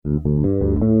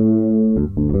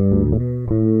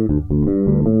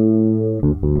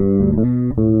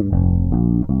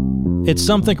It's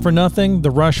Something for Nothing,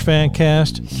 the Rush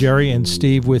Fancast. Jerry and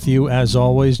Steve with you as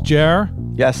always. Jer?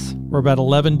 Yes. We're about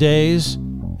 11 days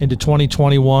into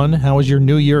 2021. How is your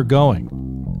new year going?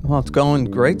 Well, it's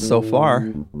going great so far.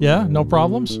 Yeah? No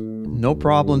problems? No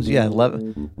problems. Yeah,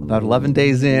 about 11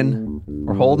 days in.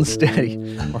 We're holding steady.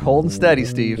 We're holding steady,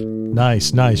 Steve.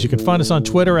 Nice, nice. You can find us on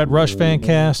Twitter at Rush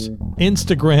Fancast.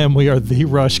 Instagram, we are The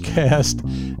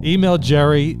Rushcast. Email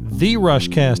Jerry,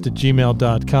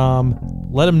 therushcast@gmail.com.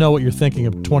 Let him know what you're thinking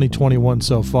of 2021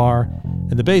 so far.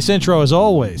 And the bass intro, as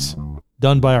always,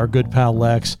 done by our good pal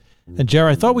Lex. And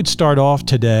Jerry, I thought we'd start off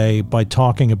today by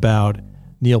talking about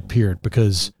Neil Peart,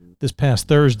 because this past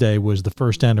Thursday was the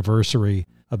first anniversary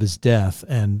of his death.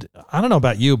 And I don't know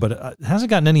about you, but it hasn't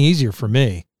gotten any easier for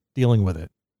me dealing with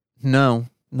it. No,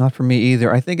 not for me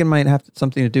either. I think it might have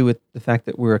something to do with the fact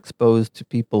that we're exposed to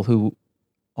people who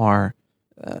are,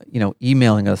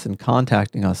 emailing us and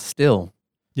contacting us still.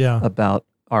 Yeah. About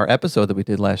our episode that we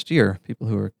did last year. People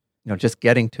who are, just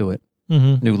getting to it,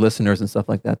 Mm-hmm. new listeners and stuff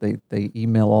like that. They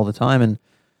email all the time, and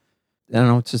I don't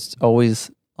know, it's just always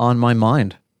on my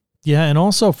mind. Yeah, and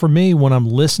also for me, when I'm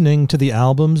listening to the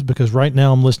albums, because right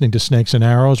now I'm listening to Snakes and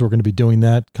Arrows, we're going to be doing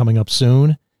that coming up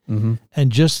soon, Mm-hmm.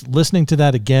 and just listening to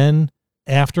that again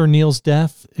after Neil's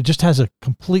death, it just has a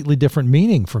completely different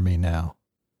meaning for me now.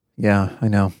 Yeah, I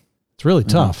know. It's really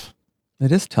tough.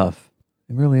 It is tough.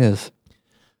 It really is.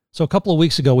 So a couple of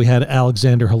weeks ago, we had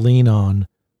Alexander Helene on,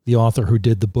 the author who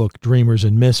did the book Dreamers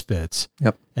and Misfits.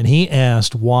 Yep. And he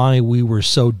asked why we were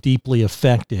so deeply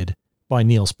affected by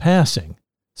Neil's passing.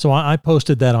 So I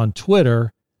posted that on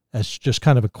Twitter as just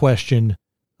kind of a question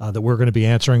that we're going to be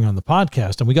answering on the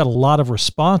podcast. And we got a lot of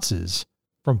responses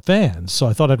from fans. So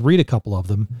I thought I'd read a couple of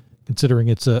them, considering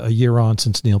it's a year on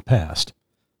since Neil passed.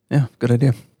 Yeah, good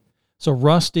idea. So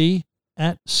Rusty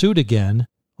at Suit Again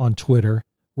on Twitter: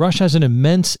 Rush has an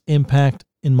immense impact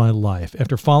in my life.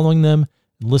 After following them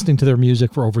and listening to their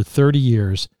music for over 30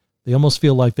 years, they almost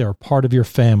feel like they're a part of your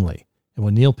family. And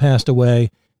when Neil passed away,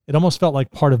 it almost felt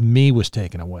like part of me was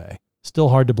taken away. Still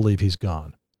hard to believe he's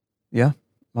gone. Yeah,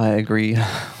 I agree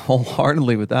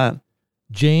wholeheartedly with that.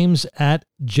 James at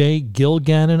J.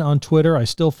 Gilgannon on Twitter: I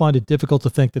still find it difficult to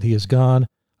think that he is gone.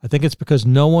 I think it's because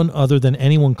no one other than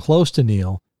anyone close to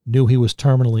Neil knew he was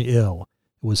terminally ill.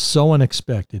 It was so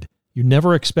unexpected. You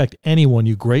never expect anyone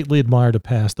you greatly admire to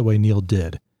pass the way Neil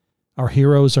did. Our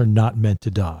heroes are not meant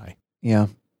to die. Yeah.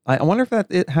 I wonder if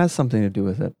it has something to do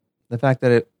with it. The fact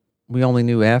that we only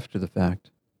knew after the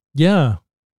fact. Yeah.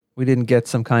 We didn't get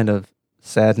some kind of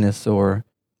sadness or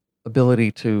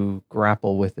ability to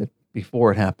grapple with it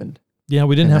before it happened. Yeah,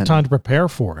 we didn't have time to prepare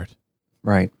for it.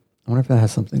 Right. I wonder if that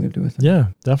has something to do with it. Yeah,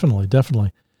 definitely,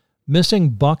 definitely.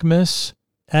 Missing Buckmiss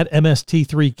at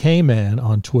MST3K Man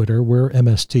on Twitter. We're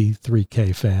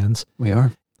MST3K fans. We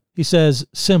are. He says,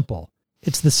 simple.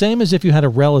 It's the same as if you had a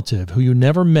relative who you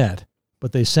never met,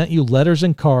 but they sent you letters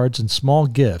and cards and small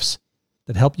gifts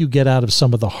that help you get out of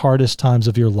some of the hardest times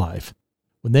of your life.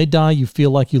 When they die, you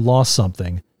feel like you lost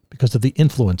something because of the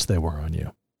influence they were on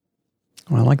you.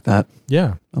 Well, I like that.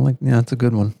 Yeah. That's a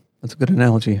good one. That's a good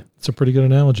analogy. It's a pretty good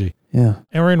analogy. Yeah.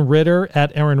 Aaron Ritter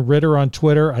at Aaron Ritter on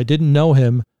Twitter. I didn't know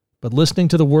him, but listening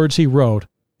to the words he wrote,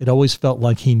 it always felt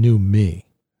like he knew me.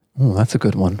 Oh, that's a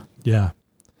good one. Yeah.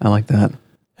 I like that.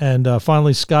 And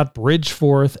finally, Scott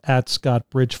Bridgeforth at Scott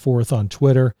Bridgeforth on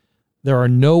Twitter. There are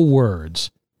no words.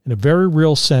 In a very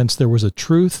real sense, there was a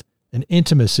truth and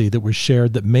intimacy that was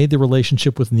shared that made the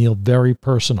relationship with Neil very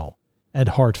personal and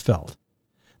heartfelt.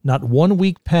 Not 1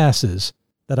 week passes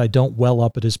that I don't well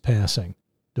up at his passing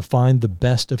to find the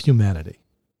best of humanity.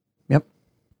 Yep.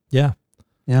 Yeah.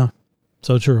 Yeah.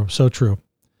 So true. So true.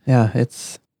 Yeah.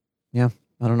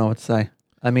 I don't know what to say.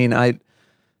 I mean,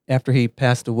 after he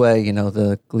passed away,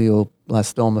 the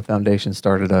Glioblastoma Foundation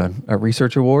started a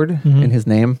research award in his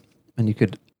name, and you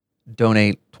could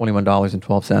donate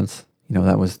 $21.12.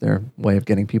 That was their way of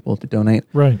getting people to donate.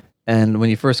 Right. And when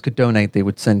you first could donate, they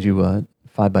would send you a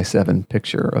 5x7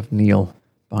 picture of Neil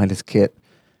behind his kit.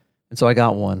 And so I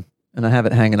got one, and I have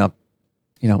it hanging up,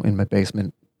 in my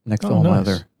basement next to all my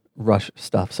other Rush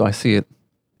stuff. So I see it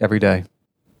every day.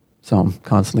 So I'm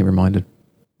constantly reminded.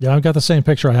 Yeah, I've got the same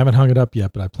picture. I haven't hung it up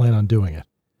yet, but I plan on doing it.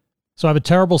 So I have a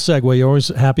terrible segue. You're always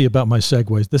happy about my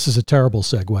segues. This is a terrible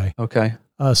segue. Okay.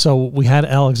 So we had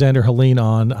Alexander Helene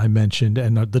on, I mentioned,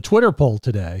 and the Twitter poll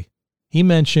today, he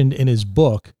mentioned in his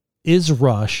book, Is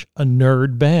Rush a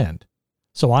Nerd Band?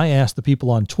 So I asked the people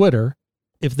on Twitter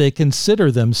if they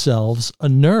consider themselves a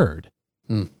nerd.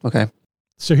 Okay.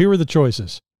 So here are the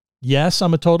choices. Yes,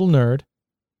 I'm a total nerd.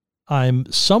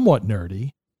 I'm somewhat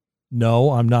nerdy.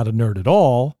 No, I'm not a nerd at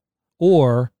all.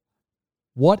 Or,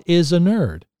 what is a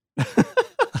nerd?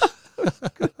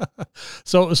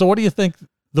 So what do you think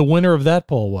the winner of that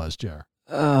poll was, Jer?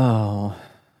 Oh,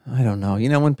 I don't know.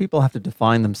 When people have to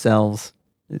define themselves,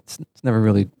 it's never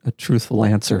really a truthful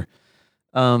answer.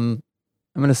 I'm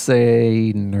going to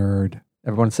say nerd.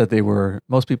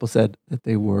 Most people said that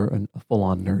they were a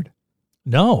full-on nerd.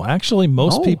 No, actually,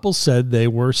 most people said they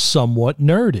were somewhat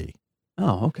nerdy.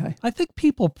 Oh, okay. I think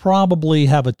people probably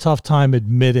have a tough time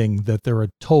admitting that they're a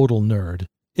total nerd,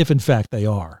 if in fact they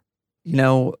are.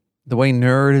 The way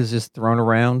nerd is just thrown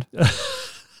around,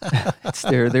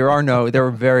 there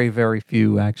are very, very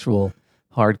few actual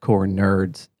hardcore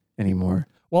nerds anymore.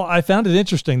 Well, I found it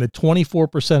interesting that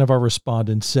 24% of our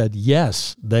respondents said,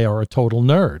 yes, they are a total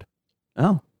nerd.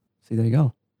 Oh, see, there you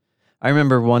go. I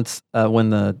remember once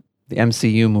when the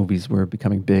MCU movies were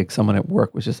becoming big, someone at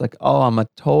work was just like, oh, I'm a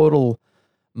total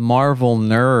Marvel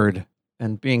nerd.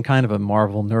 And being kind of a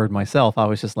Marvel nerd myself, I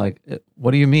was just like,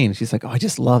 what do you mean? She's like, oh, I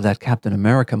just love that Captain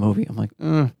America movie. I'm like,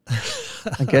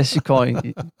 I guess you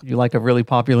like a really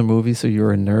popular movie, so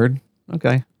you're a nerd.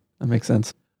 Okay, that makes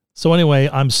sense. So anyway,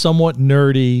 I'm somewhat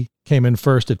nerdy came in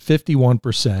first at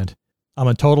 51%. I'm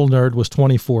a total nerd was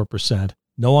 24%.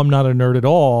 No, I'm not a nerd at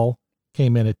all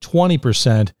came in at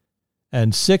 20%.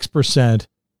 And 6%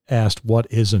 asked, what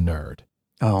is a nerd?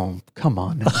 Oh, come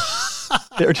on now.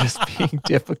 They're just being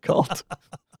difficult.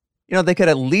 They could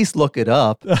at least look it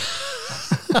up.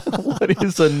 What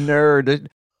is a nerd?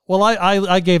 Well,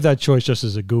 I gave that choice just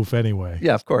as a goof anyway.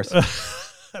 Yeah, of course.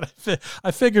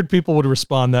 I figured people would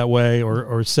respond that way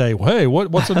or say, well, hey,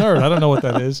 what's a nerd? I don't know what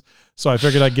that is. So I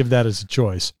figured I'd give that as a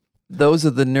choice. Those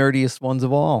are the nerdiest ones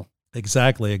of all.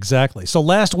 Exactly. So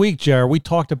last week, Jared, we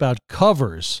talked about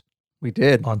covers. We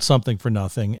did. On Something for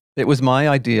Nothing. It was my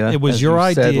idea. It was your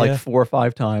idea. Said like 4 or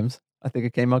 5 times. I think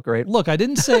it came out great. Look, I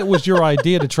didn't say it was your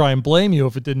idea to try and blame you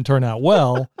if it didn't turn out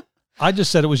well. I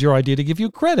just said it was your idea to give you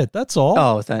credit. That's all.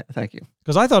 Oh, thank you.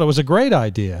 Because I thought it was a great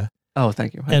idea. Oh,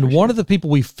 thank you. And one of the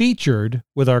people we featured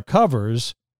with our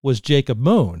covers was Jacob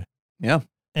Moon. Yeah.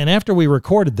 And after we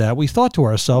recorded that, we thought to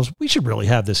ourselves, we should really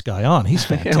have this guy on. He's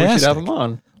fantastic. Yeah, we should have him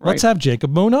on. Right. Let's have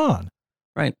Jacob Moon on.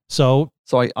 Right. So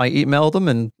I emailed him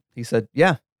and he said,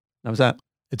 yeah, that was that.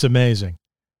 It's amazing.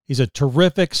 He's a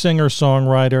terrific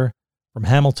singer-songwriter from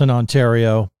Hamilton,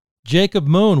 Ontario. Jacob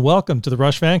Moon, welcome to the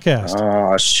Rush Fancast.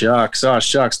 Oh,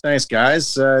 shucks. Thanks,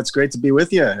 guys. It's great to be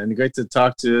with you and great to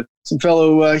talk to some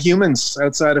fellow humans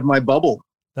outside of my bubble.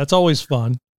 That's always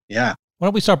fun. Yeah. Why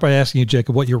don't we start by asking you,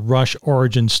 Jacob, what your Rush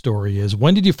origin story is?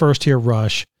 When did you first hear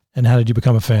Rush and how did you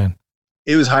become a fan?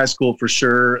 It was high school for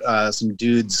sure. Some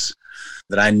dudes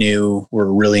that I knew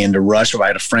were really into Rush. I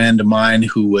had a friend of mine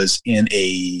who was in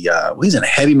a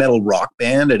heavy metal rock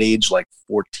band at age like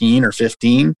 14 or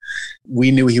 15. We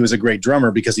knew he was a great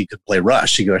drummer because he could play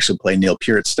Rush. He could actually play Neil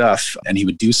Peart stuff, and he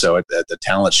would do so at the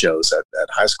talent shows at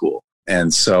high school.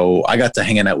 And so I got to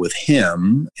hanging out with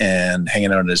him and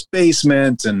hanging out in his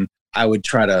basement, and I would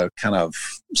try to kind of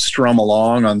strum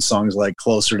along on songs like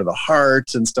Closer to the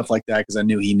Heart and stuff like that because I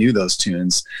knew he knew those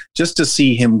tunes, just to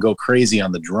see him go crazy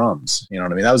on the drums. You know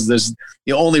what I mean? There's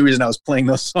the only reason I was playing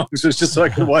those songs was just so I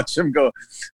could watch him go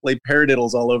play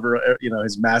paradiddles all over,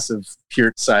 his massive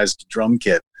Peart-sized drum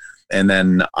kit. And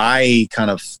then I kind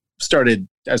of started,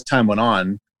 as time went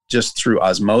on, just through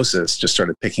osmosis, just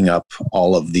started picking up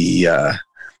all of the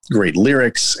great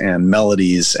lyrics and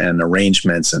melodies and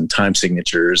arrangements and time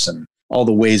signatures and all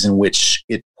the ways in which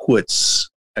it puts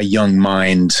a young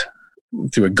mind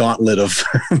through a gauntlet of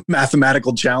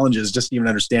mathematical challenges just to even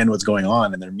understand what's going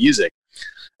on in their music.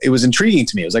 It was intriguing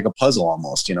to me. It was like a puzzle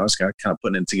almost, it's kind of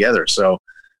putting it together. So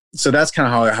that's kind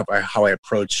of how I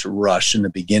approached Rush in the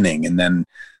beginning. And then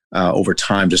over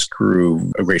time just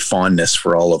grew a great fondness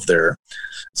for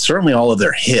certainly all of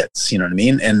their hits, you know what I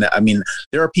mean? And I mean,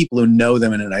 there are people who know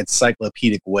them in an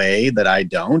encyclopedic way that I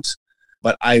don't,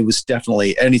 but I was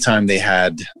definitely, anytime they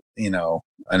had,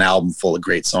 an album full of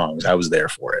great songs, I was there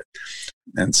for it.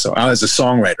 And so as a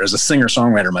songwriter, as a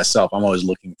singer-songwriter myself, I'm always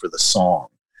looking for the song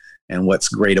and what's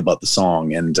great about the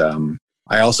song. And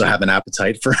I also have an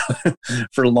appetite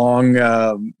for long,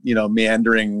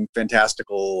 meandering,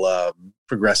 fantastical,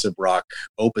 progressive rock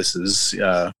opuses,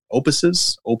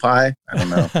 I don't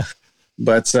know,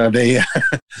 but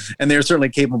they're certainly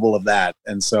capable of that.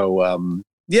 And so,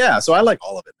 so I like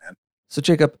all of it, man. So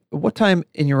Jacob, what time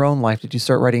in your own life did you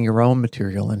start writing your own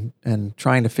material and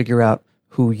trying to figure out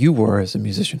who you were as a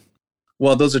musician?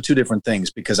 Well, those are two different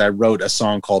things because I wrote a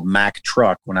song called Mack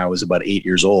Truck when I was about 8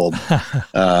 years old,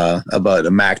 about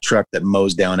a Mack truck that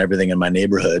mows down everything in my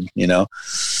neighborhood,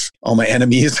 all my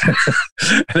enemies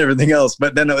and everything else.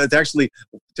 But then it's actually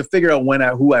to figure out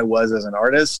who I was as an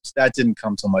artist, that didn't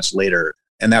come till much later.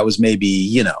 And that was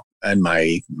maybe, in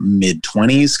my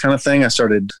mid-20s kind of thing. I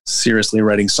started seriously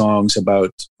writing songs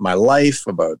about my life,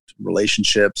 about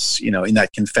relationships, you know, in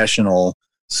that confessional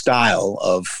style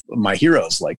of my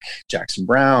heroes like Jackson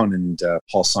Browne and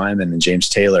Paul Simon and James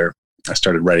Taylor. I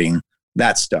started writing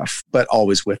that stuff, but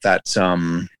always with that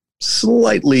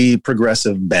slightly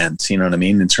progressive bent, you know what I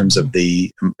mean, in terms of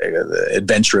the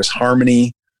adventurous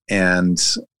harmony and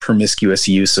promiscuous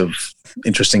use of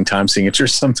interesting time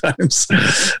signatures sometimes.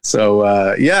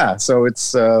 So so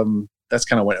it's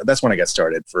that's when I got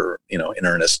started for, you know, in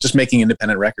earnest, just making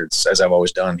independent records, as I've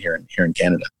always done here in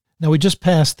Canada. Now, we just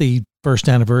passed the first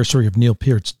anniversary of Neil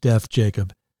Peart's death,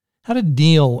 Jacob. How did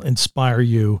Neil inspire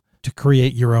you to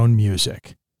create your own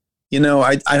music? You know,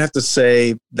 I'd have to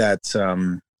say that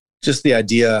just the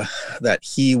idea that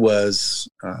he was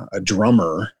a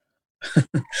drummer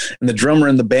and the drummer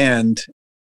in the band,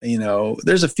 you know,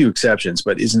 there's a few exceptions,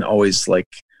 but isn't always like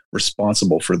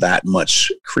responsible for that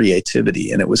much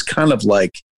creativity. And it was kind of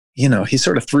like, you know, he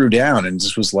sort of threw down and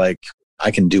just was like, I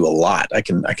can do a lot. I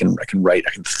can write,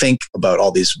 I can think about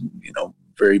all these, you know,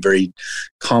 very, very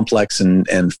complex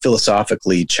and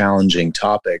philosophically challenging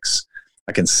topics.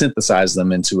 I can synthesize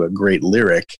them into a great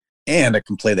lyric, and I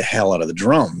can play the hell out of the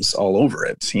drums all over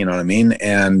it. You know what I mean?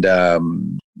 And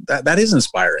that is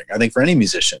inspiring, I think, for any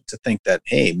musician to think that,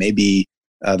 hey, maybe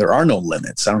there are no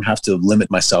limits. I don't have to limit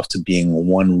myself to being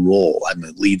one role. I'm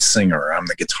the lead singer, I'm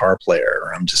the guitar player,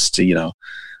 or I'm just, you know,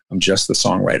 I'm just the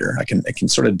songwriter. I can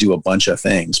sort of do a bunch of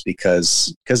things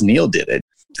because Neil did it.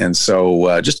 And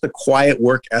so just the quiet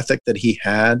work ethic that he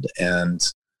had and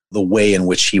the way in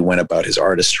which he went about his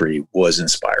artistry was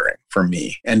inspiring for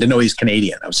me. And to know he's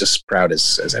Canadian, I was just proud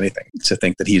as anything to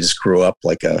think that he just grew up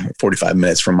like 45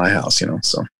 minutes from my house, you know.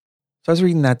 So I was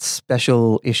reading that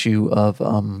special issue of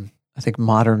I think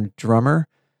Modern Drummer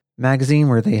magazine,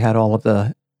 where they had all of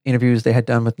the interviews they had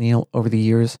done with Neil over the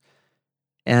years.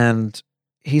 And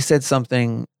he said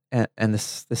something, and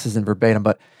this isn't verbatim,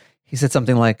 but he said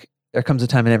something like, there comes a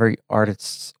time in every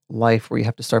artist's life where you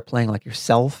have to start playing like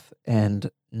yourself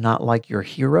and not like your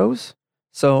heroes.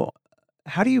 So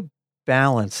how do you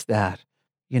balance that,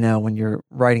 you know, when you're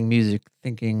writing music,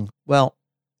 thinking, well,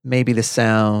 maybe this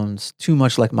sounds too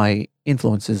much like my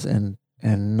influences and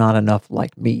not enough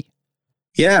like me?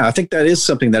 Yeah, I think that is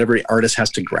something that every artist has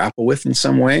to grapple with in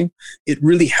some way. It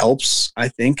really helps, I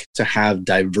think, to have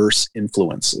diverse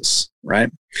influences,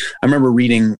 right? I remember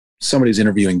reading, somebody was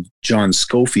interviewing John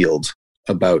Scofield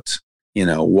about, you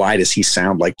know, why does he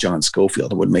sound like John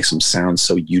Scofield? And what makes him sound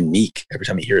so unique? Every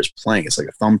time you hear his playing, it's like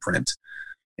a thumbprint.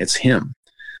 It's him.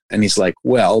 And he's like,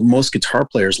 well, most guitar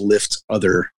players lift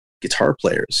other guitar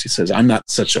players. He says, I'm not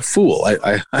such a fool.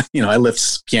 I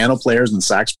lift piano players and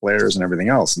sax players and everything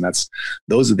else. And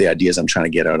those are the ideas I'm trying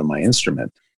to get out of my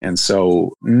instrument. And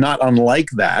so not unlike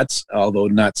that, although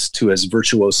not to as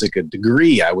virtuosic a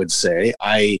degree, I would say,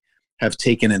 I have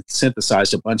taken and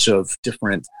synthesized a bunch of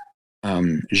different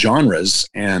genres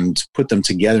and put them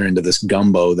together into this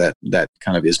gumbo that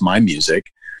kind of is my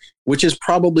music, which is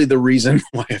probably the reason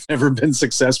why I've never been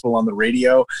successful on the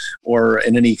radio or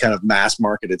in any kind of mass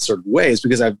marketed sort of ways,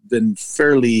 because I've been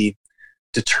fairly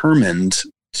determined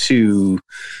to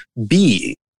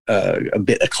be a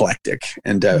bit eclectic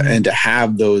and to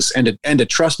have those and to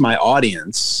trust my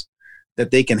audience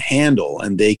that they can handle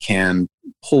and they can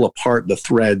pull apart the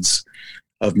threads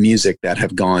of music that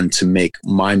have gone to make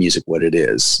my music what it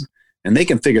is. And they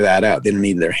can figure that out. They don't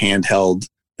need their handheld.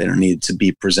 They don't need to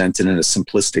be presented in a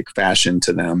simplistic fashion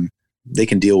to them. They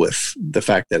can deal with the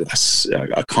fact that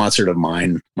a concert of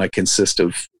mine might consist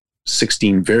of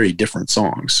 16 very different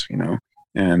songs, you know,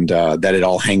 and that it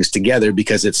all hangs together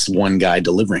because it's one guy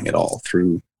delivering it all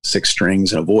through 6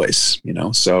 strings and a voice, you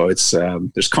know. So it's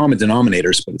there's common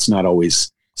denominators, but it's not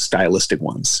always stylistic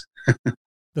ones.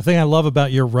 The thing I love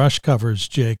about your Rush covers,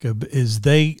 Jacob, is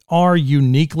they are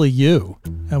uniquely you.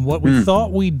 And what we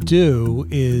thought we'd do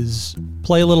is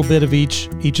play a little bit of each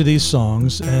of these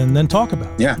songs and then talk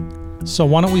about it. Yeah. So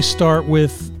why don't we start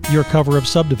with your cover of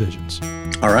Subdivisions?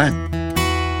 All right.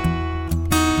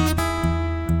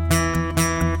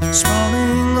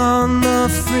 Sprawling on the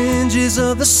fringes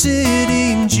of the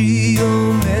city in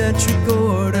geometric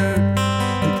order,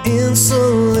 an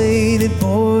insulated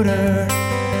border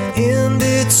in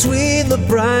between the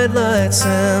bright lights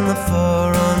and the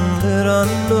far unlit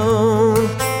unknown.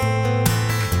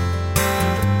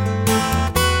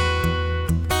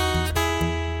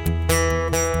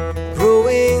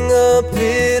 Growing up,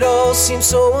 it all seems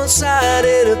so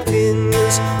one-sided.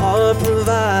 Opinions are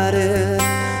provided,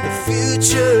 the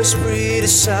future's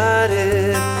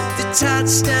pre-decided. The tide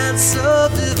stands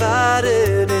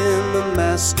subdivided in the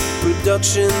mass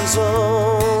production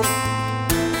zone.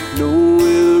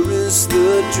 Nowhere is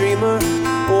the dreamer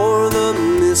or the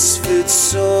misfit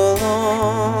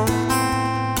song.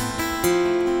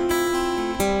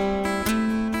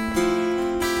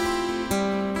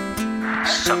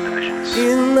 Subdivisions.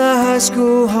 In the high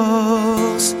school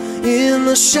halls, in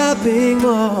the shopping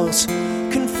malls,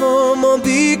 conform or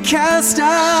be cast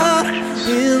out.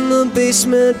 In the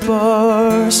basement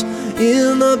bars,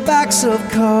 in the backs of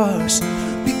cars,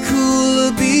 be cool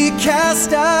or be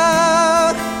cast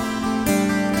out.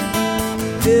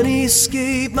 Any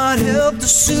escape might help to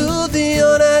soothe the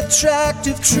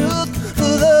unattractive truth, for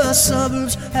the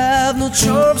suburbs have no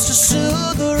charms to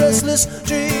soothe the restless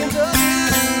dreams of you.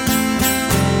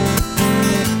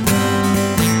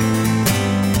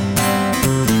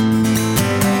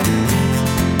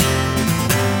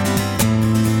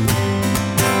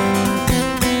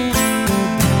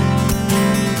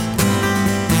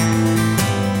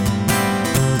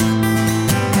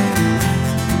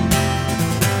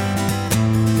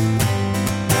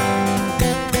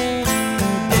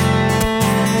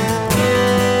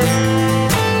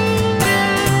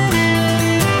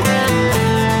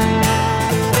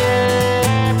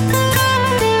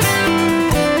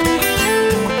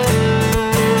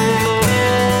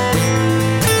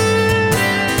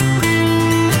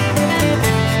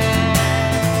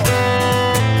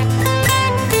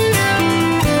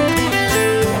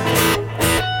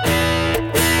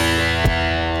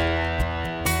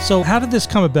 So how did this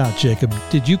come about, Jacob?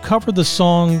 Did you cover the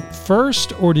song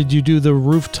first, or did you do the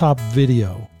rooftop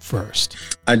video first?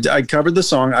 I covered the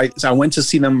song. I went to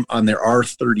see them on their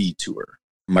R30 tour.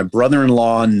 My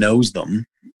brother-in-law knows them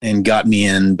and got me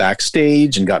in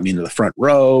backstage and got me into the front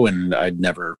row. And I'd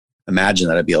never imagined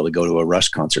that I'd be able to go to a Rush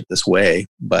concert this way.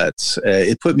 But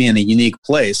it put me in a unique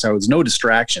place. There was no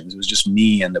distractions. It was just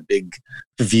me and a big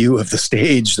view of the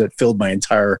stage that filled my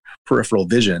entire peripheral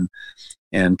vision,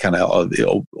 and kind of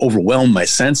overwhelmed my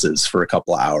senses for a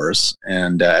couple of hours.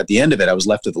 And at the end of it, I was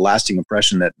left with the lasting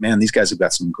impression that, man, these guys have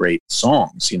got some great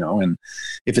songs, you know, and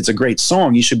if it's a great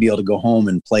song, you should be able to go home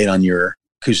and play it on your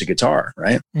acoustic guitar,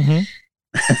 right?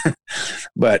 Mm-hmm.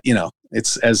 But, you know,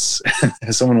 it's as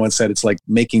someone once said, it's like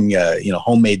making,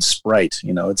 homemade Sprite,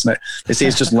 you know, it's not, they say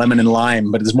it's just lemon and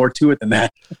lime, but there's more to it than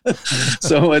that.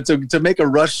 So to make a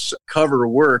Rush cover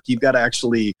work, you've got to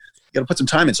actually, you got to put some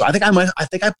time in. So I think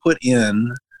I put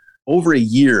in over a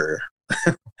year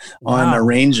on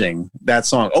arranging that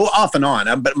song. Oh, off and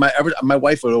on. But my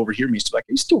wife would overhear me. She's like,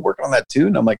 "Are you still working on that too?"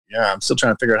 And I'm like, "Yeah, I'm still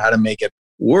trying to figure out how to make it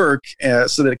work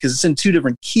so that, because it's in two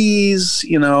different keys,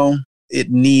 you know,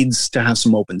 it needs to have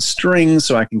some open strings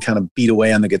so I can kind of beat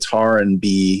away on the guitar and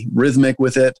be rhythmic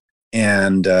with it.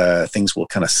 And things will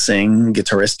kind of sing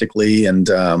guitaristically.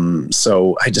 And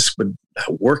so I just would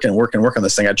work on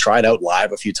this thing. I tried out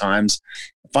live a few times,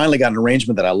 finally got an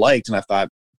arrangement that I liked, and I thought,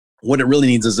 what it really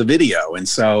needs is a video. And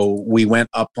so we went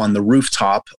up on the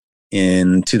rooftop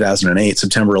in 2008,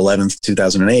 September 11th,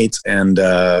 2008, and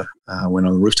went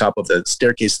on the rooftop of the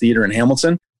Staircase Theater in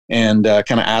Hamilton, and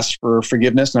kind of asked for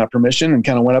forgiveness, not permission, and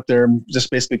kind of went up there and just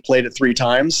basically played it 3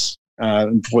 times.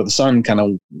 Before the sun kind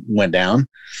of went down.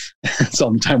 So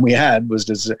the time we had was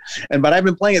just, but I've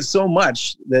been playing it so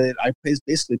much that I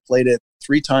basically played it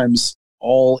 3 times,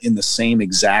 all in the same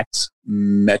exact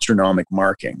metronomic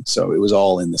marking. So it was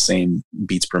all in the same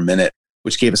beats per minute,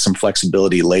 which gave us some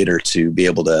flexibility later to be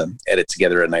able to edit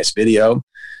together a nice video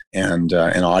and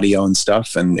audio and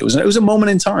stuff. And it was a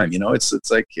moment in time, you know, it's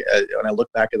like when I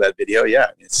look back at that video,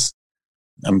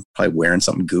 I'm probably wearing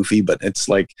something goofy, but it's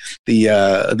like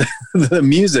the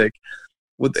music,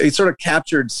 it sort of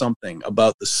captured something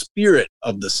about the spirit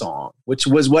of the song, which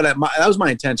was that was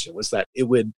my intention, was that it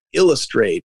would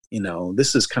illustrate, you know,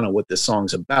 this is kind of what this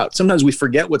song's about. Sometimes we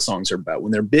forget what songs are about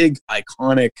when they're big,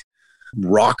 iconic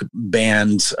rock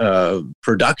band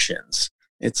productions.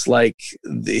 It's like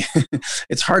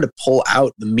it's hard to pull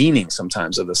out the meaning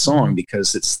sometimes of the song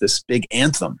because it's this big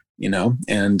anthem, you know.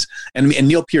 And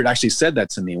Neil Peart actually said that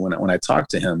to me when I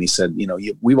talked to him. He said, you know,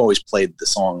 we've always played the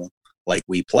song like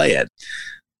we play it,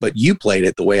 but you played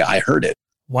it the way I heard it.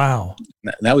 Wow,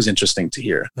 that was interesting to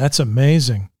hear. That's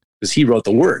amazing, because he wrote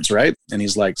the words, right? And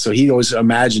he's like, so he always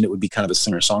imagined it would be kind of a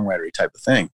singer-songwriter type of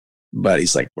thing. But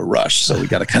he's like, we're Rush, so we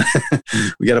got to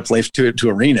we got to play to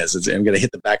arenas, and we got to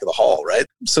hit the back of the hall, right?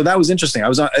 So that was interesting. I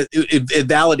was on. It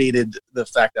validated the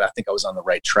fact that I think I was on the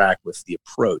right track with the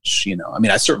approach. You know, I mean,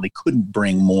 I certainly couldn't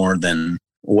bring more than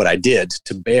what I did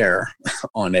to bear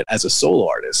on it as a solo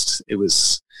artist. It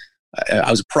was,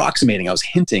 I was approximating, I was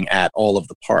hinting at all of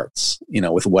the parts, you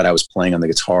know, with what I was playing on the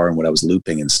guitar and what I was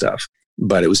looping and stuff.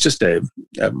 But it was just a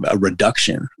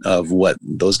reduction of what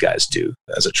those guys do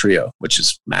as a trio, which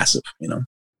is massive, you know.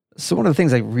 So one of the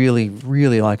things I really,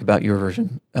 really like about your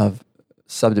version of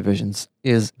Subdivisions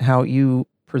is how you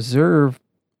preserve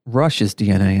Rush's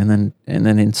DNA and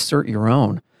then insert your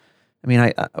own. I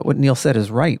mean, what Neil said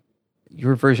is right.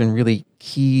 Your version really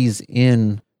keys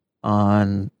in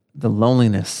on the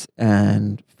loneliness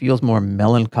and feels more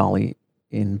melancholy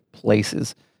in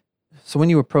places. So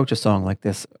when you approach a song like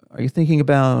this, are you thinking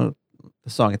about the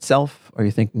song itself? Are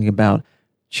you thinking about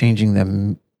changing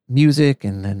the music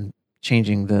and then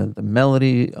changing the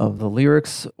melody of the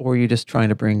lyrics? Or are you just trying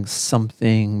to bring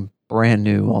something brand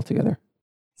new altogether?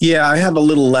 Yeah, I have a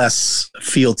little less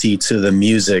fealty to the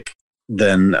music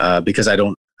than because I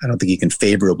don't think you can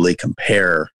favorably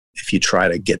compare if you try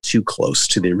to get too close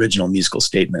to the original musical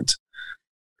statement.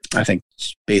 I think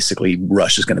basically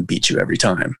Rush is going to beat you every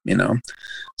time, you know?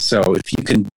 So if you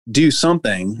can do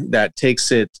something that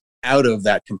takes it out of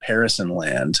that comparison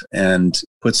land and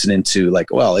puts it into like,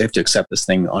 well, you have to accept this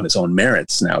thing on its own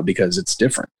merits now because it's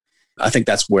different. I think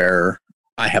that's where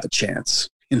I have a chance,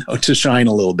 you know, to shine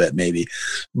a little bit maybe.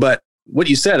 But what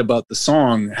you said about the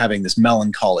song having this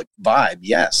melancholic vibe,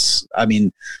 yes. I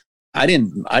mean, I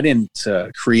didn't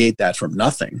create that from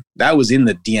nothing. That was in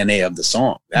the DNA of the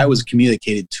song. That was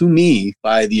communicated to me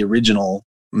by the original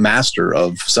master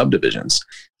of Subdivisions.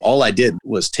 All I did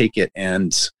was take it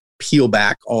and peel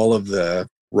back all of the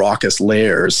raucous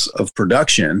layers of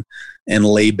production and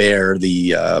lay bare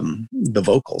the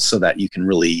vocals so that you can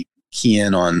really key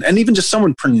in on, and even just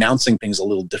someone pronouncing things a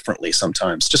little differently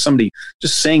sometimes. Just somebody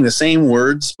just saying the same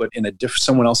words but in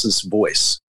someone else's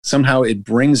voice. Somehow it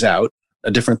brings out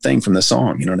a different thing from the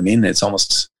song. You know what I mean? It's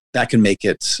almost, that can make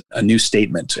it a new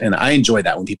statement. And I enjoy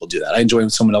that when people do that. I enjoy when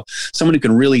someone who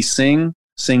can really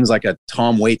sings like a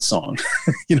Tom Waits song.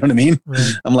 You know what I mean?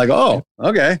 Right. I'm like, oh,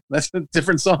 okay, that's a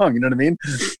different song. You know what I mean?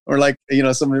 Or like, you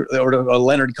know, or a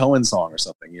Leonard Cohen song or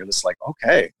something. You're just like,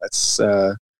 okay, that's,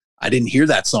 I didn't hear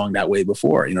that song that way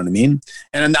before. You know what I mean?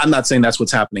 And I'm not saying that's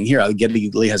what's happening here. Geddy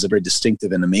Lee has a very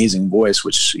distinctive and amazing voice,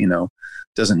 which, you know,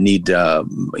 doesn't need,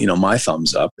 you know, my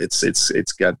thumbs up. It's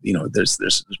got, you know, there's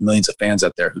millions of fans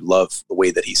out there who love the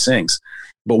way that he sings.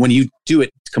 But when you do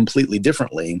it completely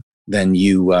differently, then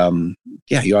you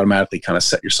automatically kind of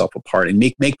set yourself apart and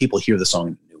make people hear the song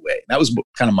in a new way. And that was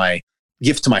kind of my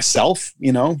gift to myself,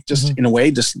 you know, just in a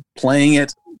way, just playing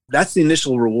it. That's the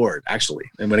initial reward, actually.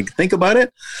 And when I think about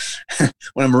it,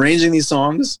 when I'm arranging these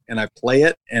songs and I play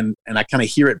it and I kind of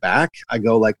hear it back, I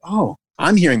go like, oh,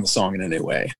 I'm hearing the song in a new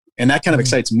way. And that kind of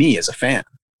excites me as a fan.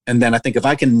 And then I think if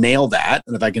I can nail that,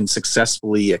 and if I can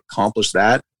successfully accomplish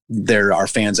that, there are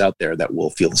fans out there that will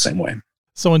feel the same way.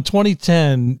 So in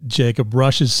 2010, Jacob,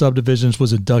 Rush's Subdivisions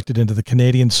was inducted into the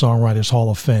Canadian Songwriters Hall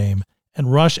of Fame,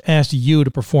 and Rush asked you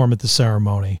to perform at the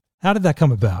ceremony. How did that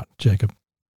come about, Jacob?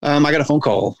 I got a phone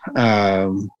call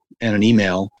and an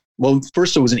email. Well,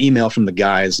 first it was an email from the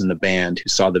guys in the band who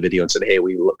saw the video and said, hey,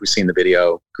 we've seen the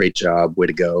video. Great job. Way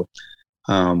to go.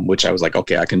 Which I was like,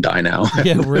 okay, I can die now.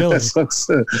 Yeah, really.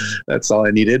 that's all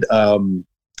I needed.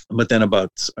 But then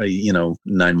about 9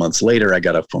 months later, I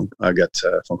got a phone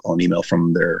call and email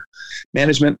from their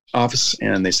management office,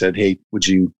 and they said, "Hey, would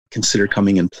you consider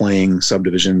coming and playing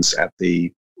Subdivisions at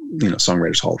the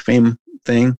Songwriters Hall of Fame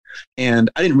thing?" And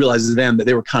I didn't realize then that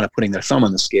they were kind of putting their thumb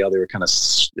on the scale. They were kind of,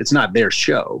 it's not their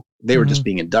show. They were just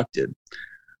being inducted,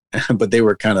 but they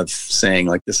were kind of saying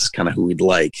like, this is kind of who we'd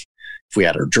like if we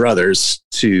had our druthers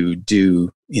to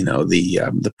do,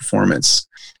 the performance.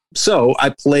 So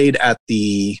I played at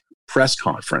the press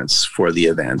conference for the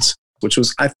event, which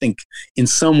was, I think, in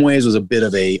some ways was a bit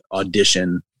of a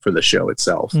audition for the show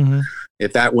itself. Mm-hmm.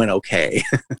 If that went okay,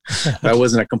 if I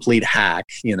wasn't a complete hack,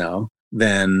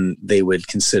 then they would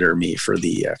consider me for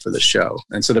the show.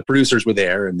 And so the producers were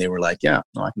there and they were like, yeah,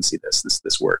 no, I can see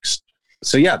this works.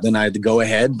 So yeah, then I had to go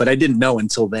ahead, but I didn't know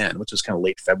until then, which was kind of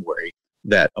late February,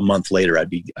 that a month later I'd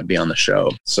be on the show.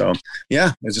 So yeah,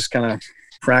 it was just kind of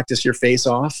practice your face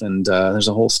off, and there's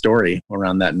a whole story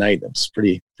around that night. It's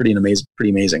pretty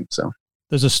amazing. So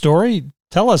there's a story.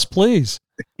 Tell us, please.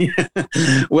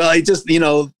 Well, I just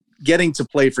getting to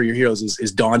play for your heroes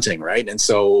is daunting, right? And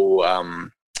so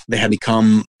they had me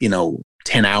come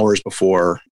 10 hours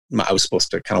before I was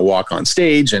supposed to kind of walk on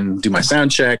stage and do my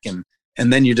sound check,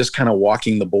 and then you're just kind of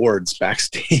walking the boards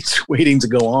backstage, waiting to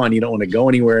go on. You don't want to go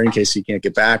anywhere in case you can't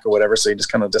get back or whatever. So you're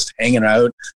just kind of just hanging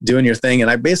out, doing your thing. And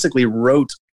I basically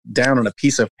wrote down on a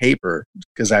piece of paper,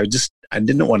 because I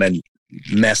didn't want to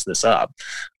mess this up.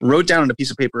 Wrote down on a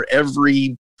piece of paper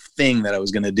every thing that I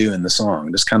was going to do in the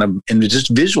song, and just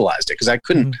visualized it, because I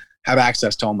couldn't have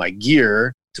access to all my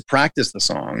gear to practice the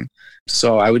song.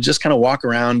 So I would just kind of walk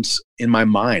around in my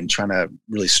mind, trying to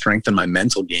really strengthen my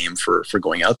mental game for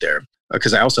going out there.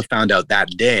 because I also found out that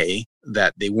day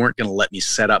that they weren't going to let me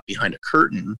set up behind a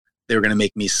curtain. They were going to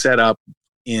make me set up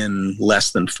in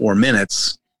less than 4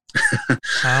 minutes.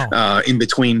 Wow. In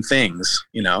between things,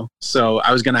 so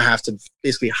I was going to have to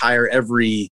basically hire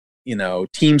every,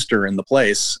 teamster in the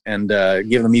place and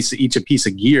give them each a piece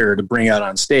of gear to bring out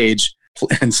on stage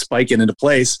and spike it into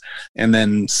place and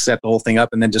then set the whole thing up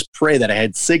and then just pray that I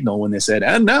had signal when they said,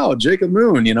 and now Jacob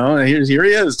Moon, here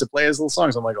he is to play his little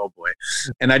songs. I'm like, oh boy.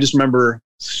 And I just remember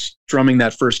strumming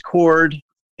that first chord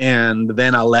and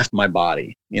then I left my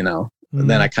body, And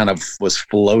then I kind of was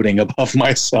floating above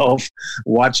myself,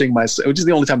 watching myself, which is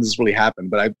the only time this really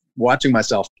happened, but watching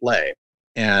myself play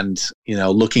and,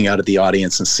 looking out at the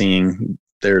audience and seeing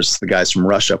there's the guys from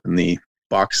Rush up in the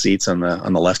box seats on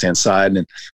the left-hand side. And,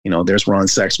 there's Ron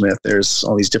Sexsmith. There's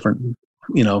all these different,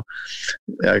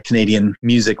 Canadian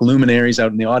music luminaries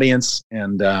out in the audience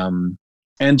and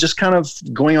just kind of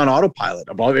going on autopilot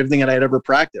of everything that I had ever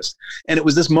practiced. And it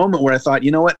was this moment where I thought,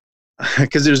 you know what?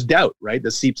 Because there's doubt, right?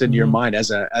 That seeps into your mind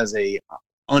as a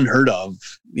unheard of,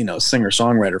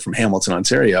 singer-songwriter from Hamilton,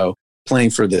 Ontario,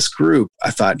 playing for this group.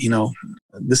 I thought,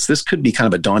 this could be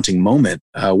kind of a daunting moment.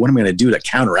 What am I going to do to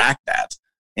counteract that?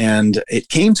 And it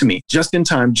came to me just in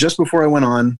time, just before I went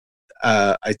on.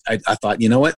 I thought, you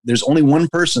know what? There's only one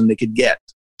person they could get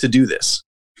to do this,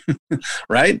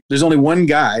 right? There's only one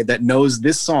guy that knows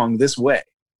this song this way.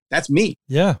 That's me.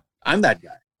 Yeah, I'm that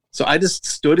guy. So I just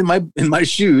stood in my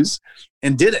shoes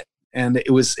and did it. And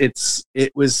it was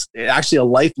actually a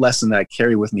life lesson that I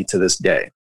carry with me to this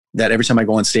day, that every time I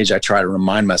go on stage, I try to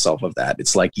remind myself of that.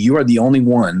 It's like, you are the only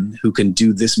one who can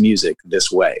do this music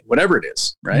this way, whatever it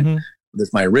is, right? Mm-hmm.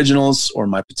 With my originals or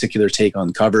my particular take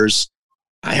on covers,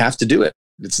 I have to do it.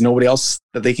 It's nobody else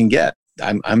that they can get.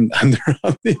 I'm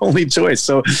the only choice.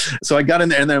 So I got in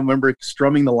there and then I remember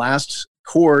strumming the last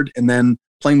chord and then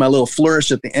playing my little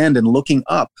flourish at the end and looking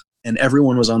up and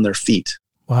everyone was on their feet.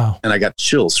 Wow. And I got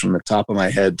chills from the top of my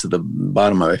head to the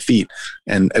bottom of my feet.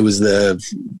 And it was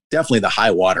definitely the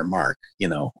high water mark,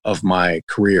 of my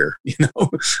career,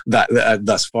 that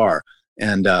thus far.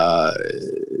 And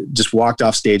just walked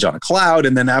off stage on a cloud.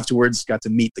 And then afterwards got to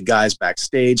meet the guys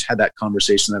backstage, had that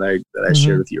conversation that I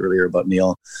shared with you earlier about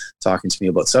Neil talking to me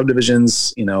about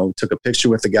Subdivisions, took a picture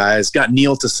with the guys, got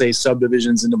Neil to say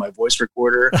Subdivisions into my voice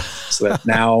recorder so that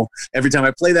now every time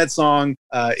I play that song,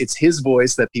 it's his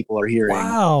voice that people are hearing.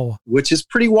 Wow. Which is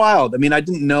pretty wild. I mean, I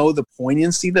didn't know the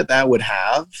poignancy that would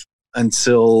have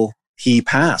until he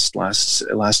passed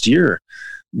last year.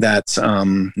 That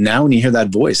now when you hear that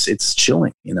voice, it's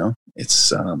chilling,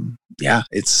 it's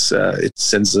it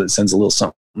sends a little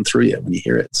something through you when you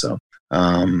hear it. So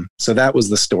that was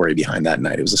the story behind that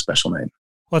night. It was a special night.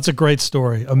 Well, that's a great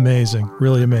story. Amazing.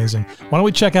 Really amazing. Why don't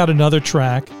we check out another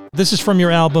track? This is from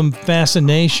your album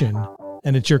Fascination,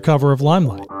 and it's your cover of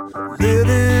Limelight.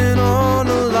 Living on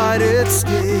a lighted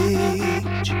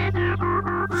stage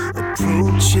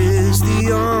approaches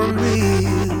the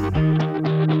unreal.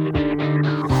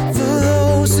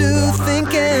 Those who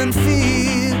think and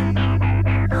feel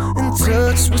in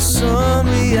touch with some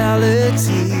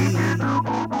reality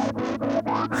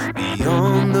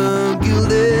beyond the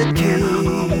gilded cage.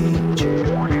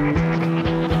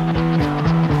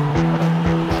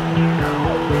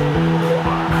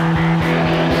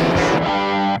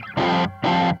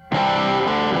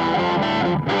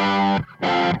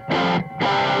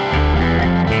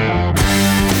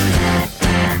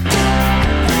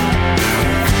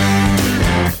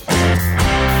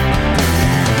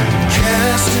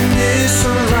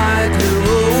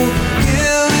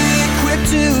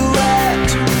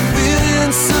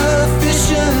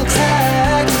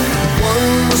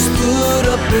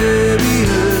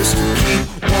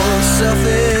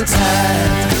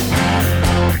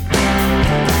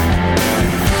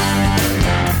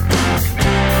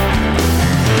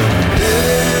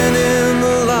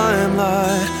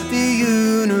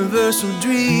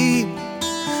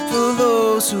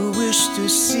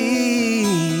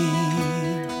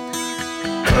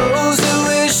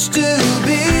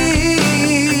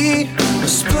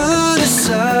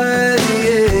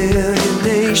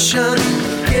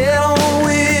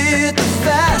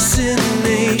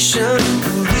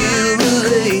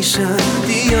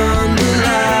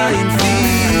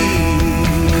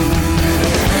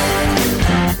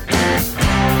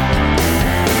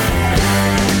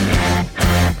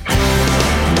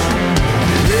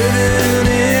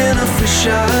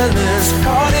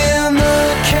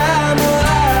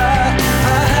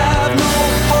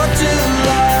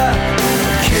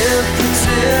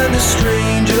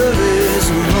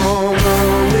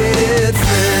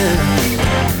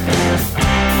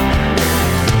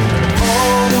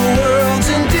 All the world's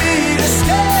indeed a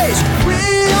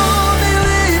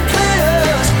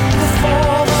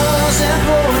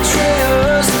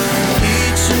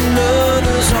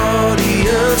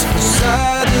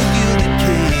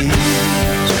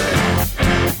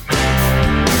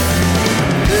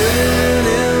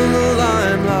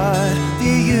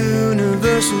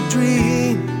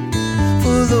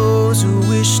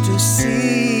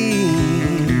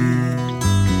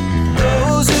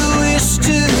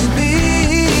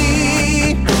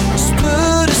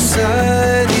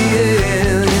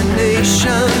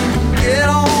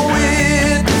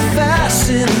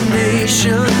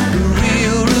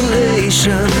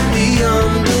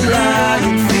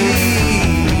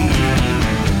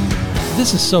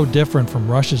this is so different from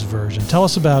Rush's version. Tell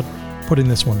us about putting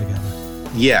this one together.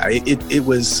 Yeah, it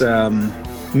was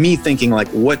me thinking like,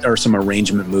 what are some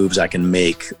arrangement moves I can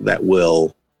make that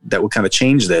will kind of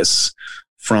change this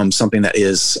from something that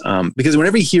is, because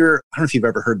whenever you hear, I don't know if you've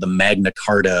ever heard the Magna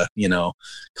Carta,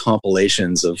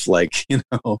 compilations of like,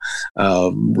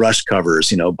 Rush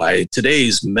covers, by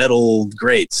today's metal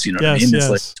greats, what I mean? It's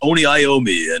like Tony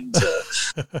Iommi and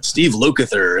Steve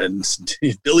Lukather and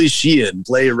Billy Sheehan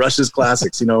play Rush's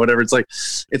classics, whatever. It's like,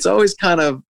 it's always kind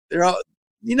of, they're all,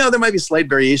 there might be slight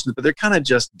variations, but they're kind of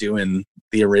just doing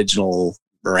the original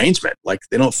arrangement. Like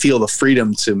they don't feel the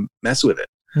freedom to mess with it.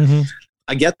 Mm-hmm.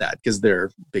 I get that because they're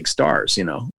big stars,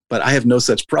 but I have no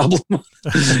such problem.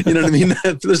 You know what I mean?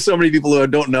 There's so many people who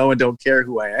don't know and don't care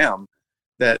who I am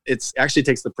that it's actually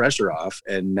takes the pressure off.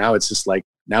 And now it's just like,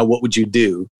 now what would you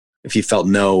do if you felt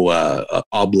no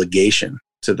obligation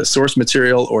to the source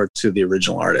material or to the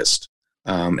original artist?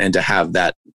 And to have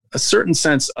that, a certain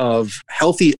sense of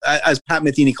healthy, as Pat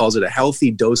Metheny calls it, a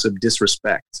healthy dose of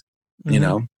disrespect,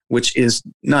 which is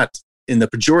not in the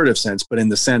pejorative sense, but in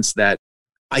the sense that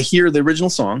I hear the original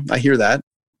song, I hear that,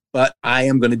 but I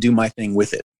am going to do my thing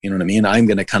with it. You know what I mean? I'm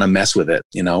going to kind of mess with it,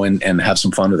 and have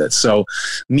some fun with it. So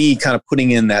me kind of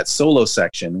putting in that solo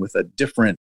section with a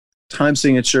different time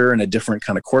signature and a different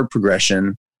kind of chord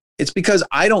progression, it's because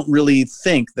I don't really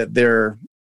think that their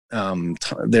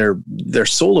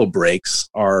solo breaks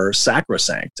are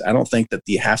sacrosanct. I don't think that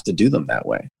you have to do them that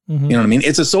way. Mm-hmm. You know what I mean?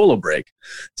 It's a solo break.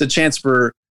 It's a chance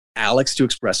for Alex to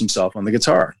express himself on the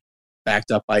guitar,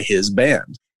 backed up by his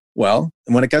band. Well,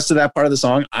 when it gets to that part of the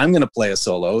song, I'm going to play a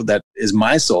solo that is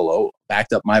my solo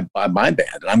backed up by my band,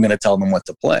 and I'm going to tell them what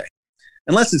to play.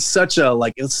 Unless it's such a,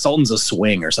 like, it's Sultans of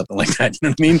Swing or something like that. You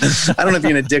know what I mean? I don't know if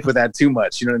you're going to dick with that too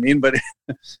much. You know what I mean?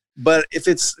 But if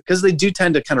it's, because they do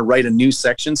tend to kind of write a new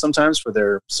section sometimes for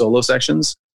their solo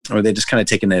sections, or they just kind of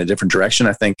take it in a different direction.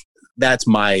 I think that's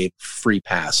my free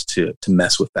pass to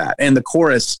mess with that. And the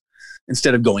chorus,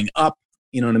 instead of going up,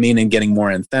 you know what I mean, and getting more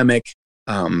anthemic,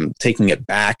 taking it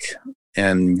back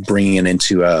and bringing it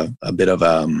into a bit of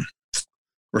a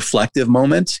reflective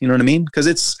moment, you know what I mean? Because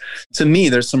it's, to me,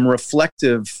 there's some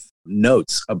reflective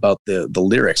notes about the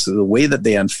lyrics, the way that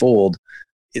they unfold.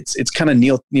 It's kind of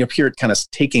Neil Peart kind of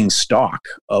taking stock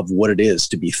of what it is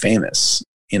to be famous,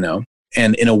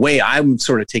 And in a way, I'm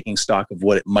sort of taking stock of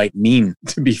what it might mean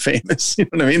to be famous. You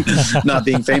know what I mean? Not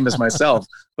being famous myself,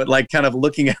 but like kind of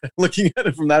looking at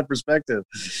it from that perspective.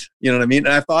 You know what I mean?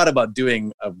 And I thought about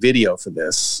doing a video for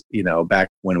this, back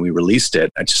when we released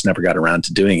it. I just never got around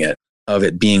to doing it, of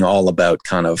it being all about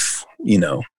kind of,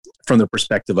 from the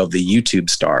perspective of the YouTube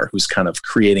star who's kind of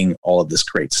creating all of this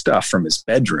great stuff from his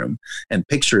bedroom and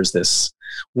pictures this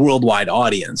worldwide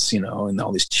audience, and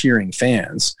all these cheering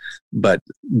fans, but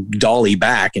dolly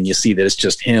back and you see that it's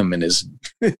just him in his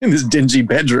dingy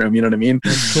bedroom, you know what I mean?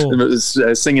 Cool.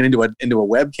 Singing into a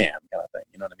webcam kind of thing,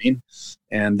 you know what I mean?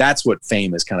 And that's what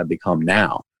fame has kind of become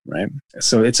now, right?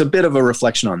 So it's a bit of a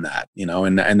reflection on that,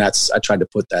 and that's, I tried to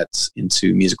put that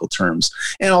into musical terms,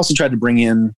 and also tried to bring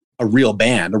in a real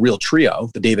band, a real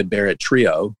trio, the David Barrett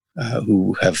Trio,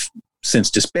 who have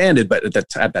since disbanded, but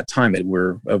at that time it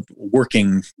were a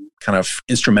working kind of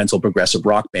instrumental progressive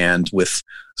rock band with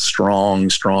strong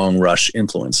Rush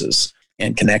influences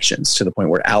and connections, to the point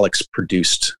where Alex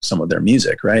produced some of their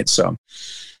music, right? So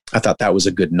I thought that was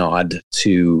a good nod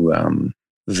to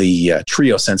the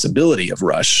trio sensibility of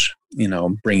Rush,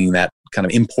 bringing that, kind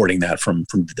of importing that from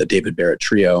the David Barrett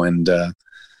Trio, and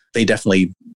they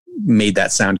definitely made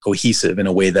that sound cohesive in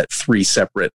a way that three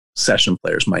separate session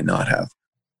players might not have.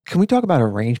 Can we talk about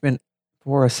arrangement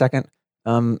for a second?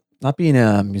 Not being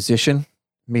a musician,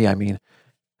 I mean,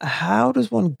 how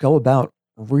does one go about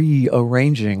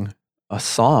rearranging a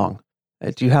song?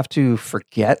 Do you have to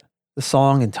forget the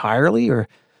song entirely, or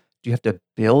do you have to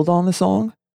build on the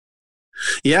song?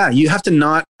 Yeah,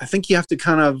 I think you have to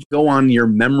kind of go on your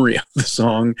memory of the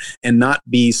song and not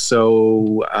be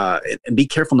so, and be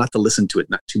careful not to listen to it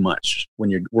not too much when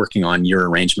you're working on your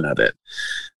arrangement of it.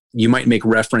 You might make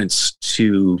reference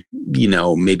to,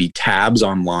 maybe tabs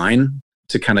online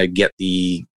to kind of get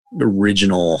the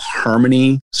original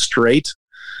harmony straight,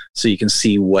 so you can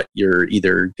see what you're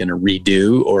either going to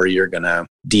redo or you're going to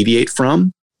deviate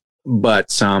from.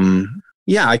 But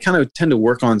I kind of tend to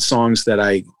work on songs that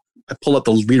I pull up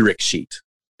the lyric sheet.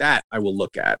 That I will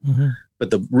look at. Mm-hmm. But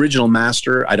the original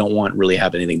master, I don't want really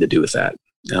have anything to do with that.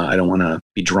 I don't want to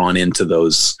be drawn into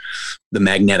the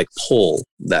magnetic pull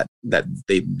that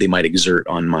they might exert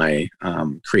on my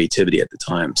creativity at the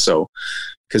time. So,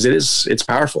 because it's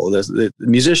powerful. The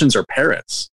musicians are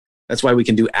parrots. That's why we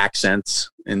can do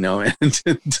accents, and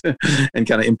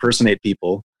kind of impersonate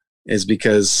people. is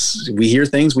because we hear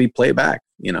things, we play back.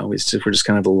 We're just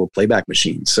kind of a little playback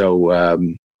machine. So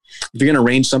if you're going to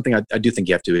arrange something, I do think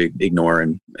you have to ignore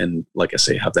and like I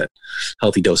say, have that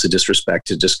healthy dose of disrespect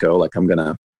to just go like, I'm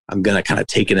gonna kind of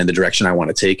take it in the direction I want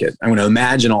to take it. I'm going to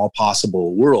imagine all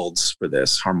possible worlds for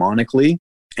this harmonically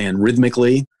and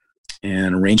rhythmically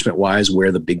and arrangement wise,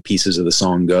 where the big pieces of the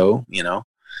song go,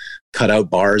 cut out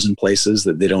bars in places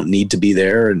that they don't need to be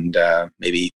there, and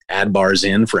maybe add bars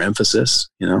in for emphasis,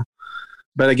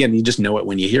 but again, you just know it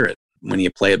when you hear it. When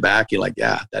you play it back, you're like,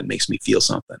 yeah, that makes me feel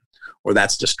something, or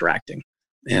that's distracting.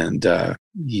 And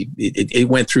it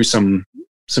went through some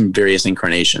various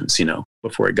incarnations,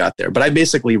 before it got there. But I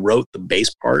basically wrote the bass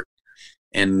part,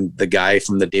 and the guy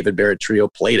from the David Barrett Trio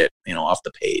played it, off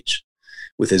the page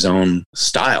with his own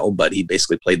style, but he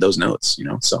basically played those notes,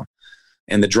 so.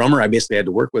 And the drummer, I basically had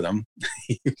to work with him.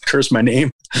 He cursed my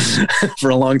name for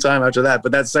a long time after that.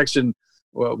 But that section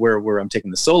where I'm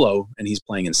taking the solo and he's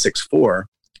playing in 6/4,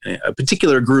 a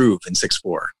particular groove in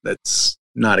 6/4 that's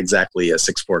not exactly a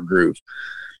 6/4 groove,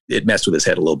 it messed with his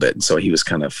head a little bit. And so he was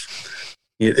kind of,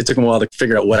 it took him a while to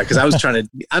figure out because I was trying to,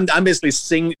 I'm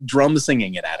basically drum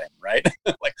singing it at him, right?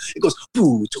 Like it goes,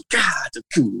 boo, to ka, to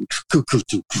coo, coo, coo,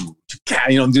 to coo, to ka,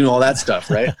 doing all that stuff,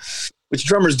 right? Which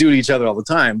drummers do to each other all the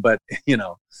time. But,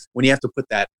 when you have to put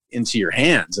that into your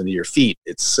hands, into your feet,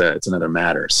 it's another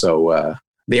matter. So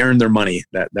they earned their money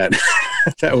that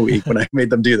that week when I made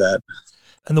them do that.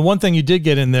 And the one thing you did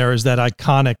get in there is that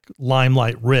iconic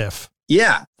Limelight riff.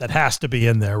 Yeah. That has to be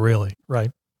in there, really,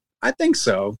 right? I think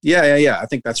so. Yeah. I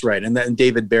think that's right. And then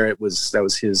David Barrett that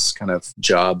was his kind of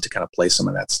job to kind of play some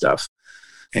of that stuff.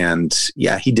 And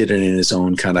yeah, he did it in his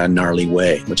own kind of gnarly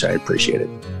way, which I appreciated.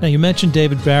 Now, you mentioned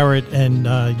David Barrett, and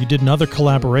you did another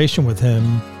collaboration with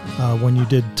him when you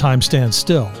did Time Stands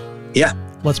Still. Yeah.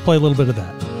 Let's play a little bit of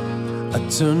that. I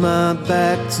turn my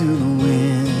back to the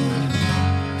wind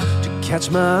to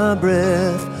catch my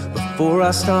breath before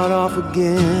I start off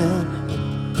again.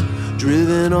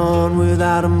 Driven on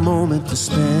without a moment to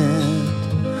spend,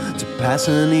 to pass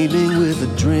an evening with a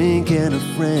drink and a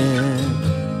friend.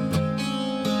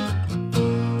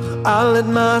 I let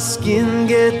my skin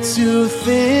get too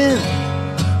thin.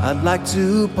 I'd like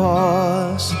to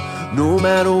pause, no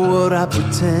matter what I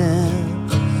pretend.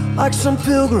 Like some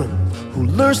pilgrim who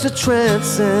learns to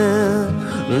transcend,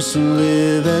 learns to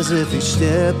live as if each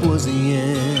step was the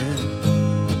end.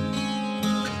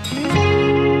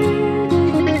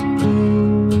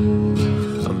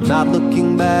 I'm not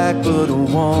looking back, but I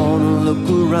wanna look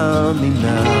around me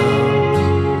now.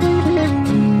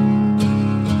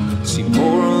 See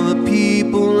more of the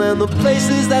people and the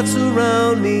places that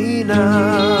surround me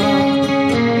now.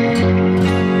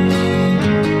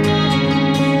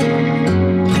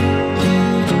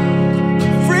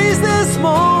 Freeze this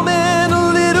moment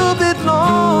a little bit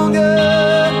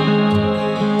longer.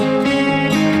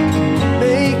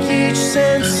 Make each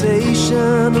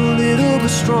sensation a little bit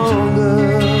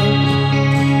stronger.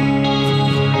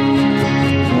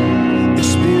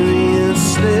 Experience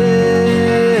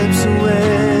slips away.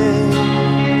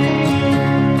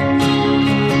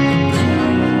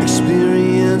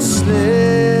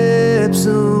 Slips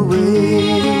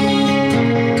away.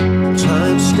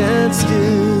 Time stands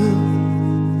still.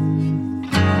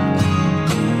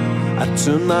 I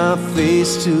turn my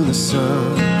face to the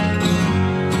sun,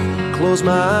 close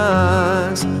my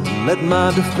eyes, let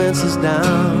my defenses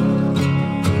down.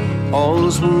 All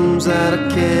those wounds that I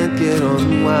can't get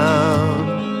unwound.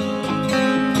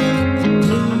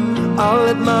 I'll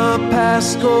let my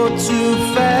past go too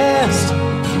fast.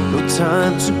 No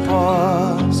time to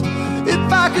pause. If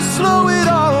I could slow it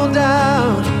all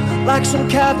down, like some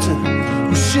captain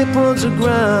whose ship runs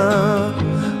aground,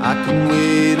 I can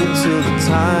wait until the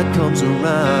tide comes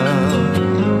around.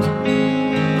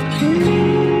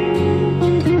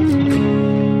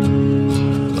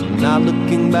 I'm not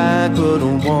looking back, but I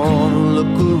wanna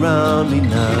look around me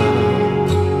now.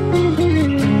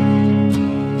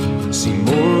 See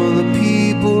more of the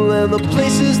people and the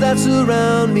places that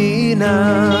surround me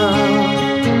now.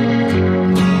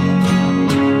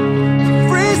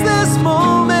 Freeze this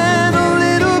moment a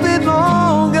little bit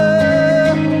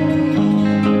longer.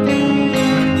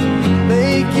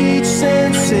 Make each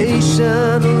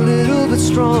sensation a little bit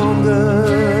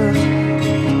stronger.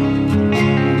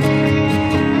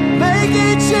 Make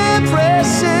each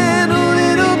impression a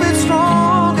little bit stronger.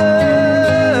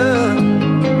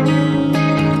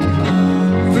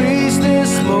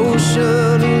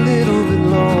 Motion a little bit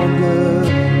longer.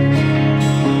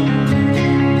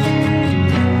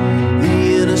 The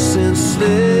innocence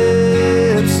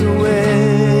slips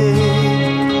away.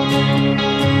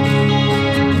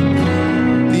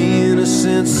 The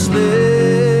innocence slips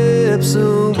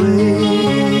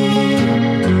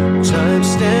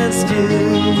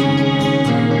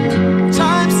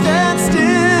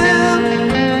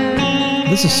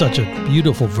This is such a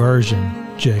beautiful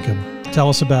version, Jacob. Tell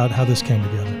us about how this came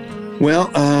together. Well,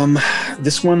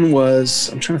 this one was,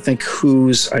 I'm trying to think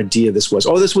whose idea this was.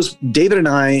 Oh, this was David and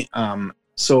I.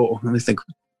 So let me think.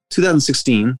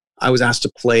 2016, I was asked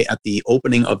to play at the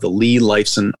opening of the Lee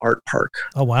Lifeson Art Park.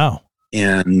 Oh, wow.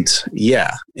 And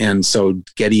so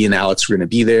Getty and Alex were going to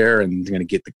be there, and they're going to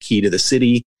get the key to the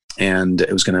city, and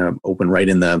it was going to open right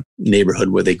in the neighborhood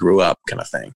where they grew up, kind of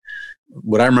thing.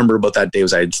 What I remember about that day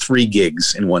was I had 3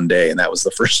 gigs in one day, and that was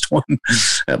the first one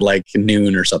at like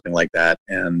noon or something like that.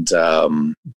 And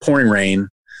pouring rain,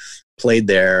 played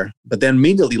there, but then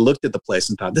immediately looked at the place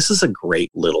and thought, this is a great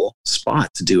little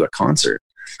spot to do a concert.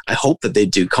 I hope that they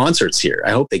do concerts here.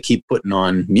 I hope they keep putting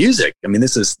on music. I mean,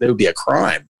 there would be a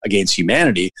crime against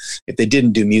humanity if they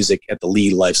didn't do music at the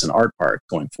Lee Lifeson Art Park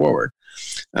going forward.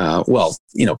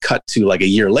 Cut to like a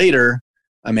year later,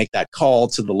 I make that call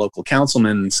to the local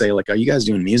councilman and say, like, are you guys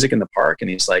doing music in the park? And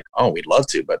he's like, oh, we'd love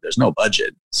to, but there's no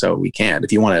budget. So we can't.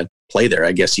 If you want to play there,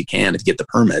 I guess you can if you get the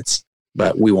permits,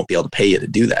 but we won't be able to pay you to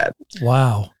do that.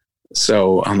 Wow.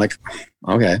 So I'm like,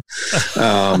 okay,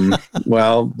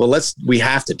 we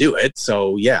have to do it.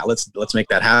 So yeah, let's make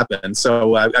that happen.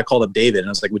 So I called up David and I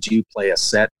was like, would you play a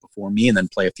set before me and then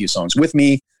play a few songs with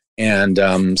me?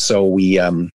 And so we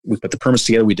put the permits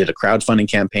together. We did a crowdfunding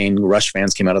campaign. Rush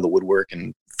fans came out of the woodwork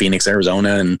in Phoenix,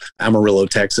 Arizona, and Amarillo,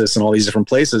 Texas, and all these different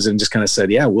places, and just kind of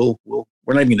said, yeah, we're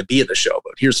not even going to be at the show,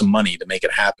 but here's some money to make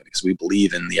it happen, because we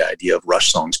believe in the idea of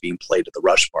Rush songs being played at the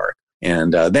Rush Park.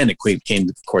 And then it came,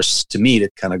 of course, to me to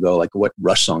kind of go like, what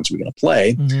Rush songs are we going to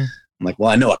play? Mm-hmm. I'm like,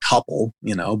 well, I know a couple,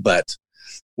 but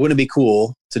wouldn't it be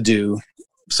cool to do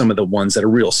some of the ones that are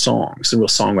real songs, the real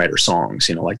songwriter songs,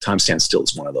 like Time Stands Still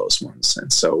is one of those ones.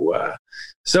 And so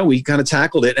we kind of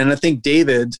tackled it. And I think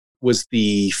David was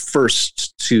the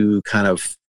first to kind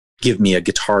of give me a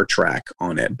guitar track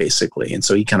on it, basically. And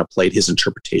so he kind of played his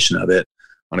interpretation of it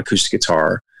on acoustic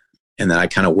guitar. And then I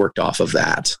kind of worked off of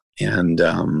that and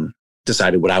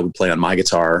decided what I would play on my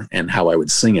guitar and how I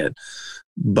would sing it.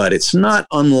 But it's not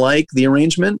unlike the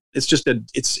arrangement. It's just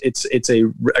it's a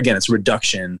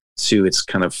reduction to its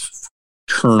kind of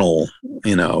kernel,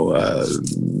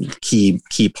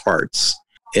 key parts.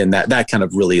 And that kind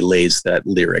of really lays that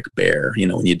lyric bare.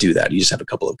 When you do that, you just have a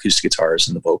couple of acoustic guitars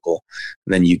and the vocal,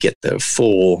 and then you get the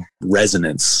full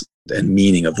resonance and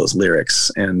meaning of those lyrics.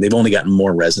 And they've only gotten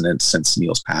more resonant since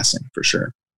Neil's passing, for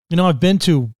sure. I've been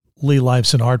to Lee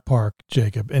Lifeson Art Park,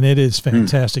 Jacob, and it is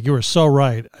fantastic. You are so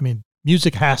right. I mean,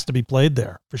 music has to be played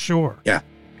there for sure. Yeah.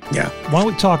 Why don't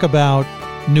we talk about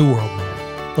New World Man?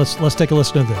 Let's take a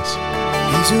listen to this.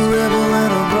 He's a rebel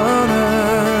and a runner.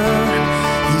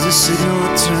 He's a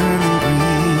signal turning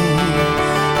green.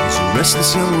 He's a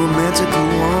restless young romantic who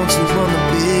wants to run the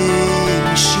big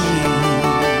machine.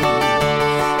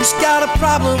 He's got a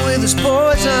problem with his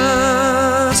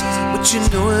poisons, but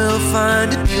he'll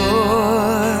find it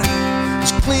pure.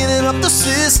 He's cleaning up the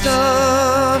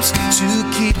systems to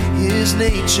keep his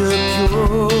nature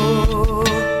pure.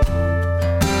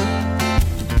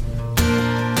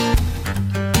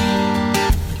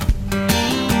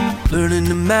 Learning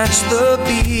to match the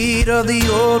beat of the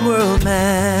old world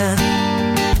man.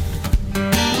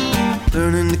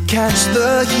 Learning to catch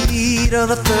the heat of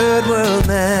the third world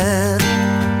man.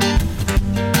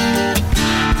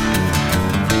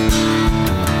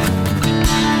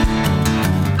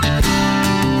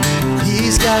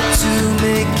 He's got to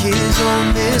make his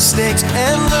own mistakes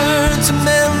and learn to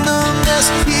mend the mess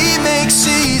he makes.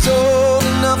 He's old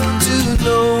enough to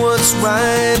know what's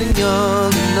right and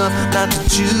young enough not to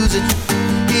choose it.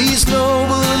 He's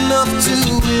noble enough to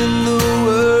win the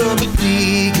world, but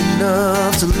weak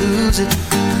enough to lose it.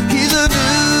 He's a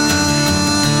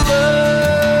new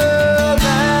world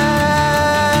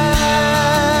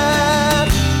man.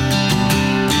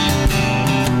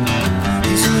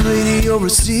 He's a radio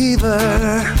receiver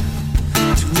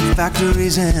to the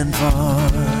factories and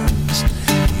farms.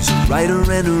 He's a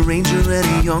writer and arranger and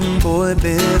a young boy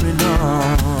bearing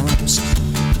arms.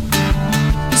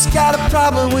 He's got a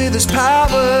problem with his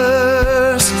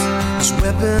powers, his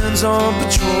weapons on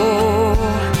patrol.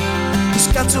 He's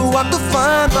got to walk the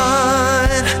fine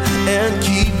line and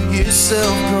keep his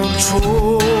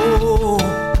self-control.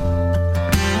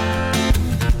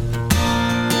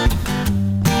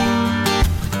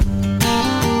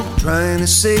 Trying to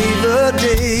save the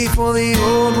day for the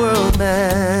old world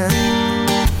man.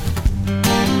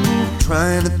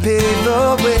 Trying to pave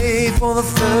the way for the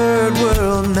third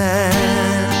world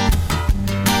man.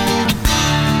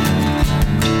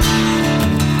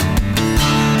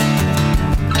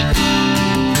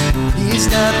 He's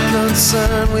not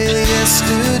concerned with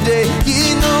yesterday.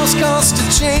 He knows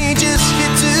constant change is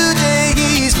here today.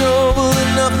 He's noble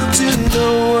enough to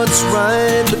know what's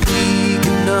right, but weak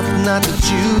enough not to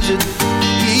choose it.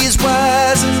 He's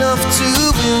wise enough to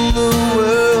win the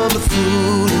world, but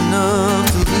fool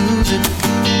enough to lose it.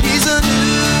 He's a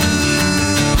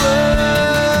new man.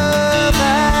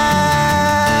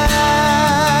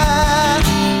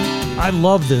 I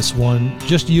love this one.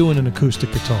 Just you and an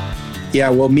acoustic guitar. Yeah,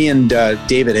 well, me and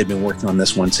David had been working on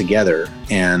this one together,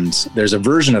 and there's a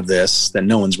version of this that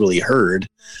no one's really heard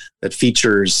that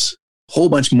features a whole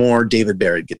bunch more David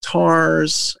Barrett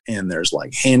guitars, and there's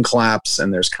like hand claps,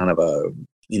 and there's kind of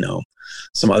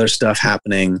some other stuff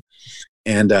happening.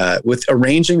 And with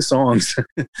arranging songs,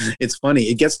 it's funny.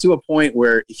 It gets to a point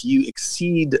where if you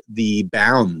exceed the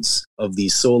bounds of the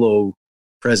solo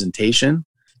presentation,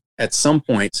 at some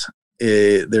point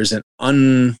there's an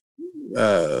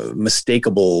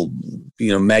unmistakable,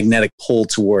 magnetic pull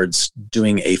towards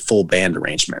doing a full band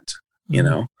arrangement,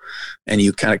 and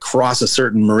you kind of cross a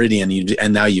certain meridian,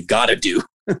 and now you've got to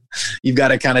you've got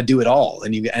to kind of do it all.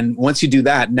 And once you do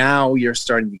that, now you're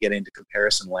starting to get into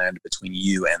comparison land between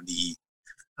you and the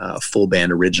full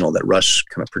band original that Rush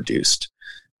kind of produced.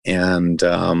 And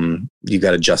you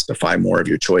got to justify more of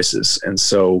your choices. And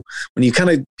so when you kind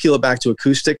of peel it back to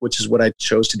acoustic, which is what I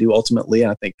chose to do ultimately,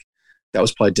 I think that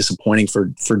was probably disappointing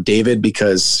for David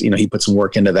because, he put some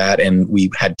work into that, and we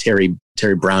had Terry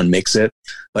Brown mix it.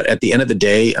 But at the end of the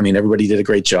day, everybody did a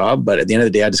great job. But at the end of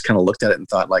the day, I just kind of looked at it and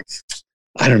thought, like,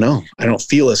 I don't know. I don't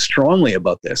feel as strongly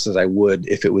about this as I would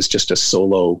if it was just a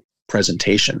solo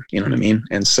presentation. You know what I mean?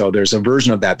 And so there's a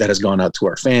version of that has gone out to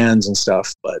our fans and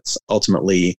stuff. But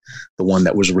ultimately, the one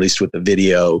that was released with the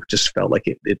video just felt like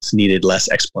it's needed less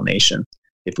explanation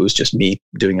if it was just me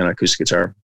doing an acoustic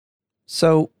guitar.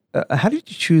 So how did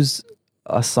you choose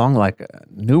a song like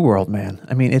New World, Man?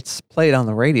 It's played on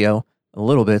the radio a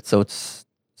little bit, so it's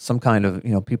some kind of,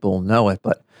 people know it,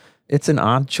 but it's an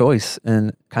odd choice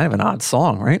and kind of an odd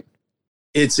song, right?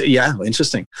 It's,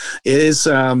 interesting. It is,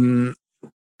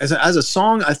 as a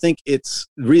song, I think its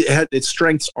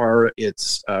strengths are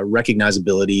its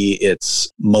recognizability,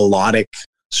 its melodic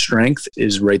strength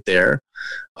is right there.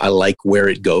 I like where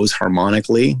it goes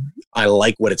harmonically. I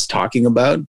like what it's talking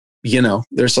about.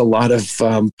 There's a lot of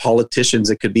politicians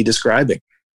it could be describing,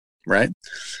 right?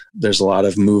 There's a lot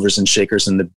of movers and shakers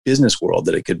in the business world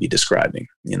that it could be describing,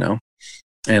 and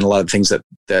a lot of things that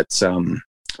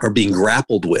are being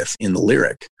grappled with in the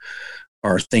lyric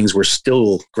are things we're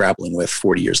still grappling with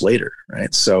 40 years later,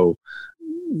 right? So,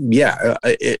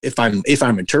 if I'm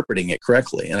interpreting it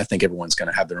correctly, and I think everyone's going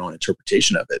to have their own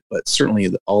interpretation of it, but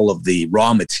certainly all of the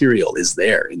raw material is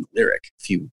there in the lyric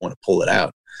if you want to pull it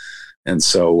out. And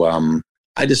so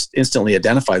I just instantly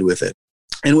identified with it,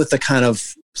 and with the kind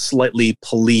of slightly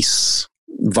police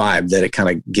vibe that it kind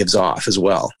of gives off as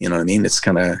well. You know what I mean? It's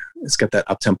got that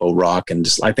up-tempo rock, and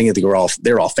just I think they're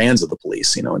all fans of the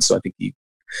Police, and so I think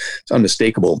it's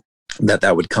unmistakable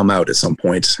that would come out at some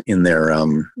point in their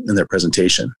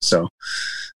presentation. So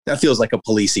that feels like a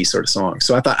policey sort of song.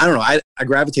 So I thought, I don't know, I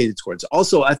gravitated towards it.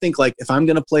 Also, I think like if I'm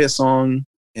going to play a song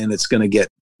and it's going to get,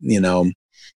 I'm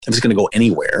just going to go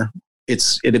anywhere,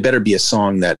 it better be a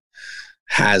song that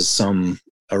has some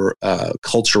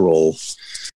cultural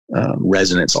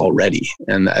resonance already,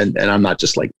 and I'm not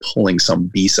just like pulling some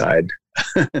B-side,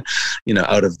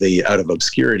 out of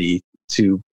obscurity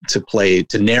to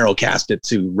narrowcast it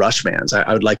to Rush fans.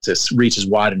 I would like to reach as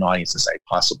wide an audience as I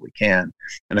possibly can,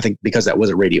 and I think because that was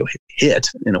a radio hit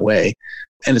in a way,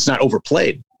 and it's not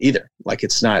overplayed either. Like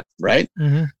it's not right.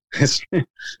 Mm-hmm.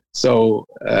 So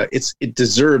it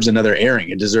deserves another airing.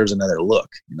 It deserves another look,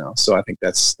 So I think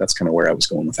that's kind of where I was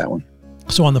going with that one.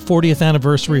 So on the 40th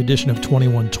anniversary edition of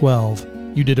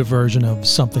 2112, you did a version of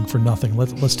Something for Nothing.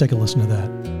 Let's take a listen to that.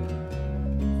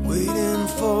 Waiting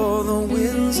for the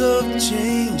winds of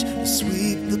change to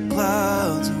sweep the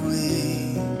clouds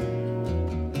away.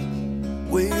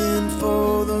 Waiting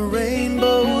for the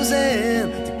rainbow's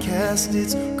end to cast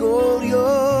its gold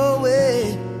your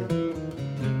way.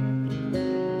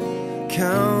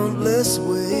 Countless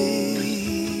ways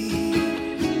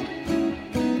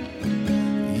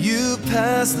you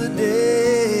pass the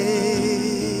day.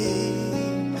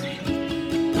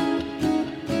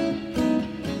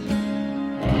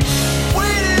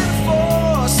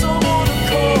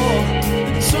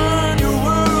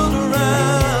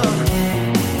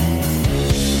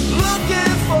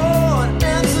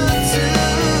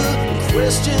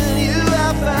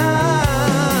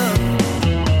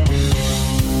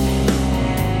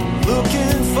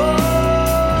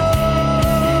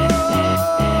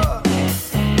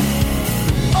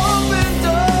 Open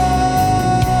door.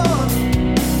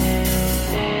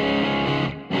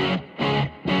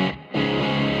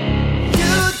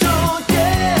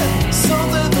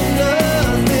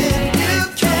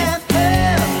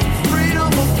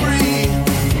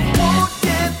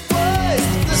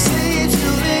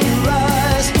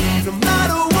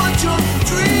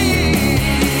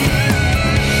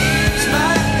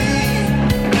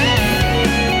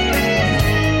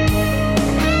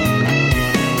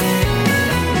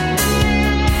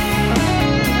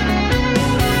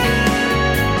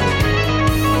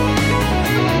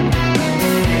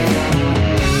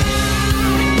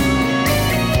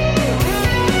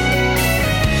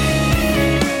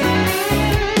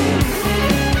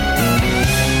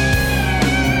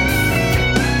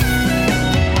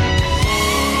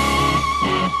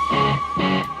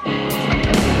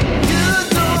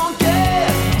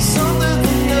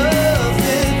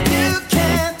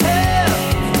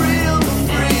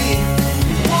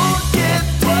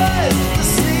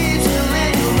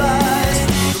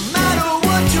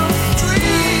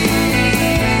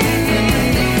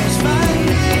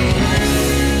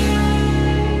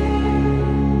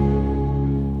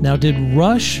 Now, did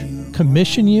Rush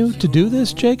commission you to do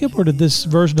this, Jacob, or did this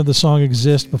version of the song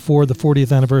exist before the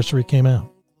 40th anniversary came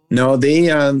out? No,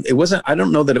 it wasn't. I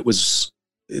don't know that it was.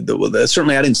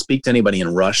 Certainly, I didn't speak to anybody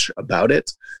in Rush about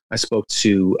it. I spoke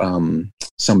to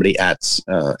somebody at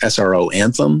SRO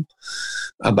Anthem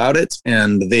about it,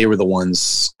 and they were the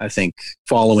ones, I think,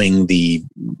 following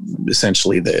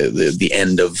essentially the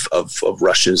end of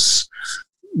Rush's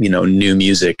new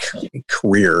music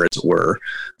career, as it were.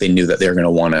 They knew that they were going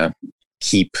to want to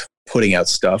keep putting out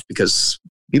stuff because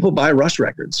people buy Rush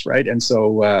records, right? And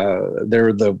so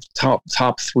they're the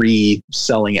top three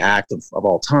selling act of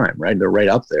all time, right? They're right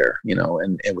up there,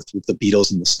 and with the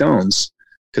Beatles and the Stones,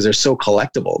 because they're so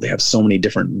collectible. They have so many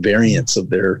different variants of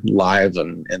their live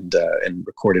and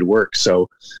recorded work. So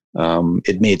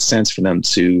it made sense for them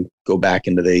to go back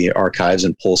into the archives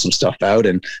and pull some stuff out,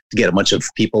 and to get a bunch of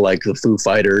people like the Foo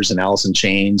Fighters and Alice in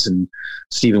Chains and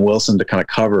Steven Wilson to kind of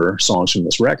cover songs from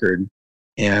this record.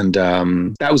 And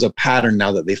that was a pattern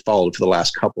now that they followed for the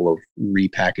last couple of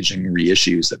repackaging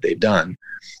reissues that they've done.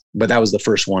 But that was the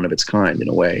first one of its kind in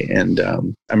a way. And I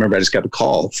remember I just got a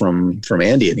call from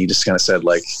Andy, and he just kind of said,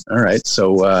 like, all right,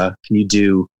 so can you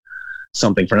do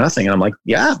something for nothing? And I'm like,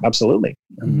 yeah, absolutely.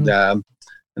 Mm-hmm. And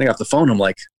I got off the phone. I'm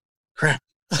like, crap,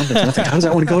 something for nothing. How does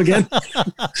that one go again?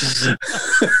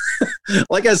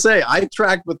 Like I say, I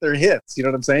tracked with their hits. You know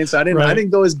what I'm saying? So I didn't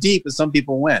go as deep as some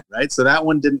people went. Right. So that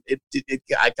one didn't.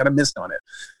 I kind of missed on it.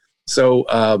 So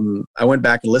I went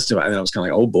back and listened to it, and I was kind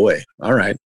of like, oh boy, all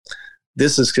right.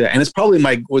 This is, and it's probably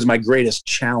was my greatest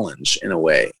challenge in a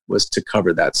way, was to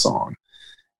cover that song.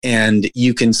 And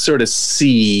you can sort of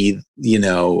see,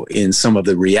 in some of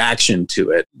the reaction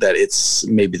to it, that it's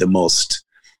maybe the most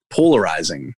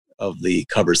polarizing of the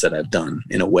covers that I've done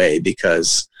in a way,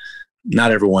 because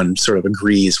not everyone sort of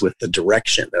agrees with the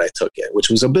direction that I took it, which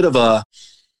was a bit of a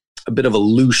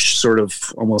loose sort of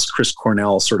almost Chris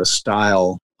Cornell sort of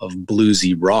style of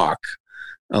bluesy rock,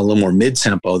 a little more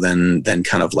mid-tempo than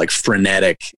kind of like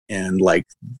frenetic and like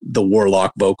the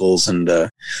Warlock vocals and the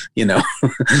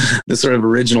sort of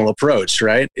original approach,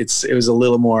 right? It was a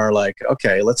little more like,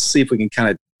 okay, let's see if we can kind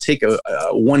of take a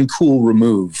one cool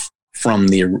remove from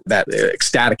that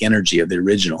ecstatic energy of the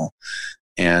original,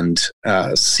 and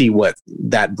see what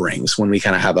that brings when we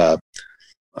kind of have a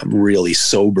really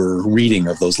sober reading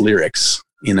of those lyrics,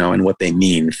 and what they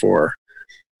mean for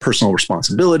personal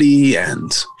responsibility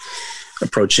and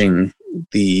approaching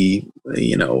the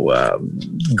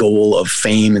goal of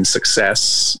fame and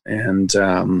success and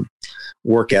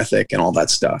work ethic and all that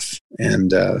stuff,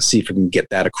 and see if we can get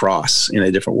that across in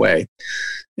a different way.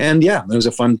 And yeah, it was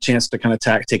a fun chance to kind of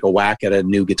take a whack at a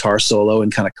new guitar solo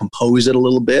and kind of compose it a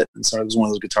little bit. And so it was one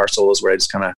of those guitar solos where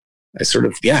I sort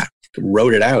of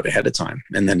wrote it out ahead of time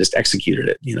and then just executed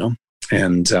it,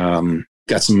 and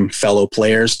got some fellow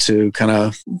players to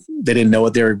they didn't know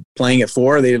what they were playing it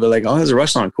for. They were like, oh, there's a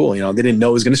Rush song. Cool. They didn't know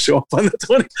it was going to show up on the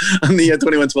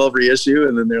 2112 reissue.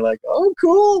 And then they're like, oh,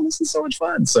 cool. This is so much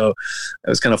fun. So it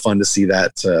was kind of fun to see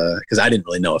that, because I didn't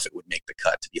really know if it would make the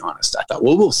cut, to be honest. I thought,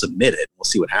 well, we'll submit it. We'll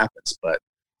see what happens. But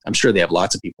I'm sure they have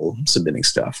lots of people submitting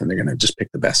stuff, and they're going to just pick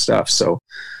the best stuff. So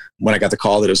when I got the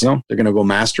call that it was, they're going to go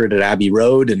master it at Abbey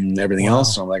Road and everything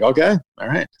else. So I'm like, okay, all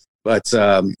right. But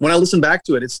when I listen back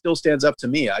to it, it still stands up to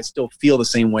me. I still feel the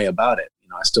same way about it.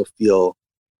 I still feel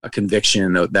a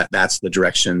conviction that that's the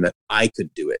direction that I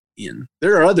could do it in.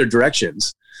 There are other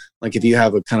directions. Like if you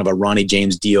have a kind of a Ronnie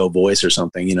James Dio voice or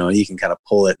something, you can kind of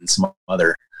pull it in some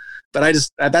other. But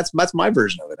that's my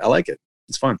version of it. I like it.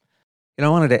 It's fun. I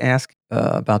wanted to ask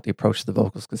about the approach to the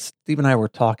vocals, because Steve and I were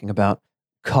talking about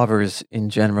covers in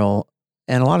general,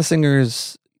 and a lot of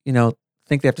singers,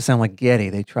 think they have to sound like Geddy.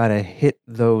 They try to hit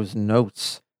those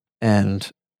notes,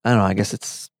 and I don't know, I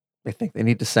guess they think they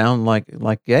need to sound like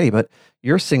Geddy, but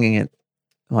you're singing it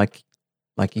like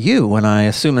you, and I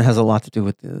assume it has a lot to do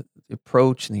with the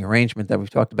approach and the arrangement that we've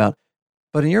talked about.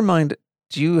 But in your mind,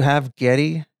 do you have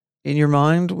Geddy in your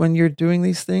mind when you're doing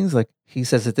these things? Like, he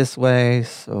says it this way,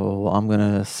 so I'm going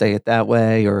to say it that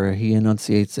way, or he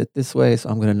enunciates it this way, so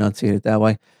I'm going to enunciate it that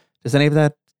way. Does any of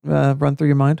that run through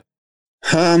your mind?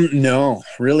 No,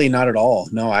 really not at all.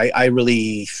 No, I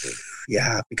really,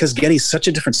 because Geddy's such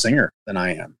a different singer than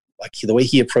I am. Like the way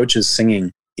he approaches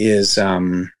singing is,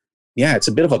 it's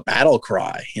a bit of a battle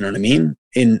cry. You know what I mean?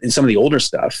 In some of the older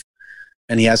stuff,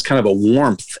 and he has kind of a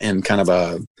warmth and kind of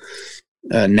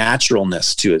a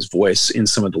naturalness to his voice in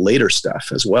some of the later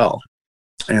stuff as well.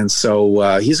 And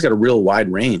so he's got a real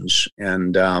wide range,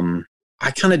 and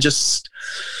I kind of just.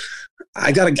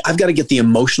 I've got to get the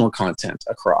emotional content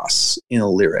across in a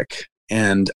lyric,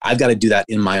 And I've got to do that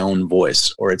in my own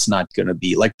voice, or it's not going to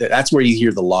be like that. That's where you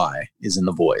hear the lie, is in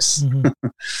the voice,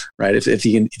 right?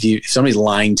 If somebody's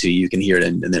lying to you, you can hear it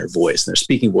in their voice, in their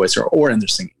speaking voice, or in their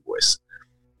singing voice.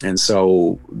 And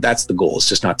so that's the goal. It's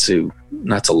just not to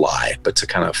lie, but to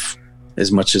kind of,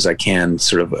 as much as I can,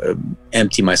 sort of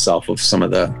empty myself of some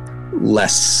of the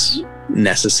less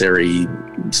necessary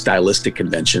stylistic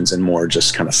conventions and more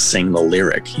just kind of sing the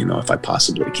lyric, if I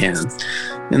possibly can.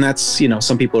 And that's,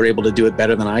 some people are able to do it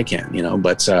better than I can,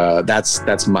 but that's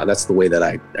the way that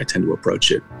I tend to approach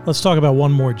it. Let's talk about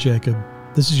one more, Jacob.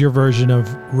 This is your version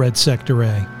of Red Sector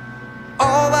A.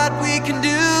 All that we can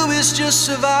do is just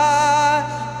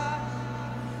survive.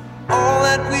 All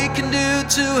that we can do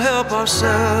to help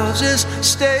ourselves is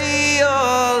stay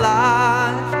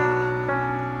alive.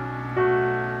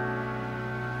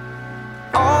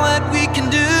 All that we can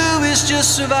do is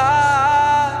just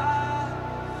survive.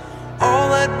 All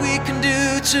that we can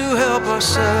do to help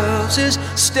ourselves is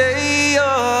stay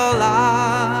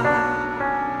alive.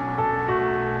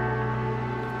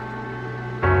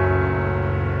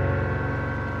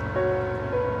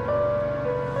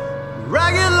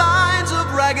 Ragged lines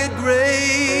of ragged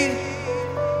gray,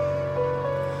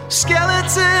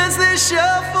 skeletons they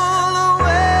shuffle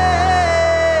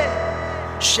away.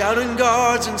 Shouting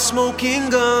guards and smoking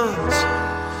guns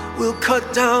will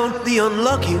cut down the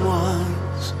unlucky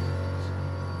ones.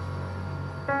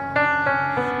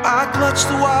 I clutch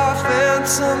the wire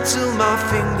fence until my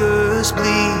fingers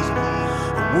bleed.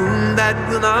 A wound that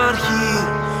will not heal,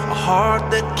 a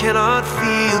heart that cannot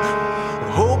feel,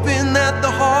 hoping that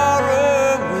the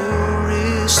horror will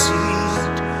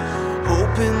recede,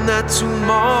 hoping that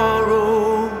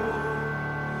tomorrow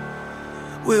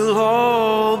we'll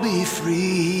all be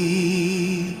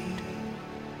freed.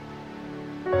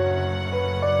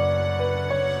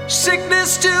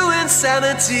 Sickness to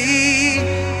insanity,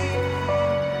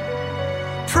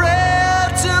 prayer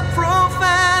to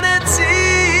profanity.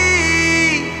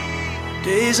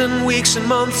 Days and weeks and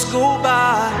months go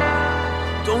by,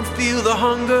 don't feel the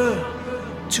hunger,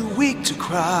 too weak to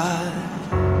cry.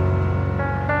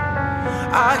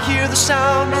 I hear the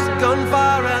sound of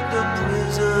gunfire at the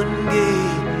prison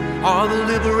gate. Are the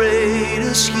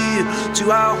liberators here?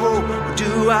 Do I hope or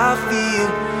do I fear?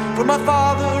 For my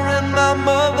father and my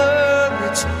mother,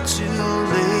 it's too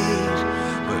late.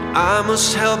 But I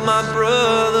must help my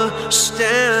brother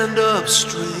stand up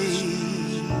straight.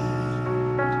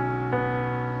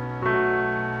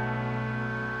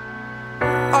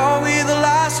 Are we the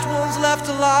last ones left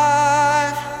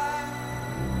alive?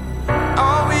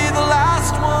 Are we the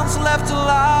last ones left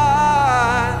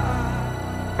alive?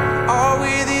 Are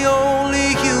we the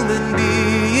only human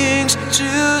beings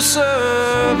to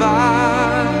survive?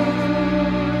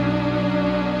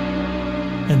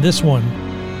 And this one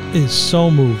is so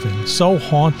moving, so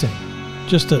haunting,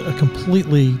 just a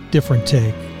completely different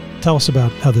take. Tell us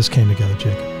about how this came together,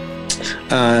 Jacob.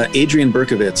 Adrian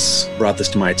Berkovitz brought this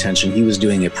to my attention. He was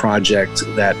doing a project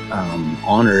that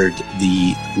honored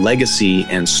the legacy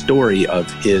and story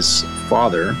of his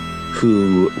father,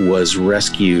 who was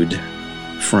rescued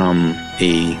from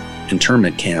a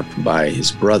internment camp by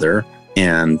his brother.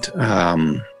 And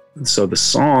so the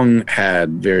song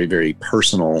had very, very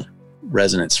personal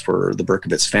resonance for the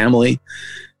Berkovitz family.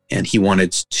 And he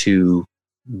wanted to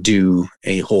do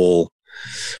a whole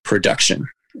production,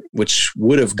 which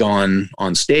would have gone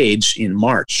on stage in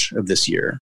March of this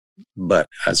year. But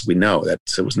as we know, that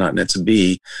it was not meant to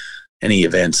be. Any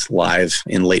event live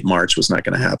in late March was not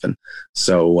going to happen.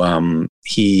 So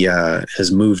he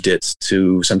has moved it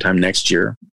to sometime next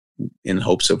year in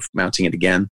hopes of mounting it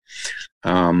again.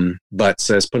 But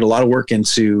has put a lot of work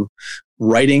into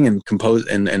writing and compose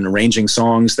and arranging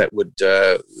songs that would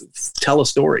tell a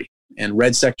story. And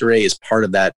Red Sector A is part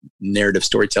of that narrative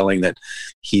storytelling that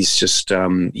he's just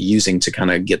using to kind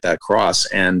of get that across.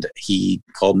 And he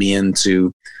called me in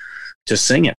to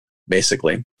sing it,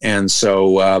 basically. And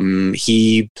so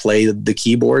he played the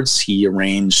keyboards, he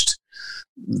arranged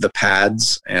the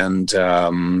pads and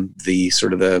the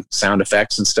sort of the sound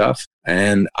effects and stuff.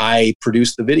 And I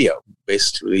produced the video,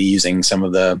 basically using some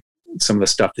of the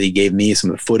stuff that he gave me, some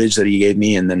of the footage that he gave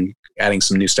me, and then adding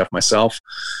some new stuff myself.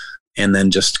 And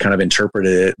then just kind of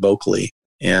interpreted it vocally.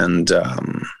 And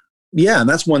and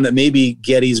that's one that maybe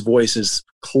Geddy's voice is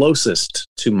closest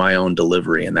to my own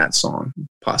delivery in that song,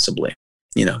 possibly.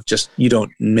 Just you don't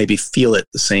maybe feel it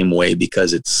the same way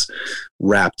because it's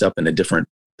wrapped up in a different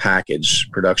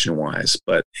package production-wise,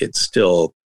 but it's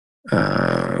still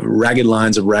ragged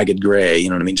lines of ragged gray, you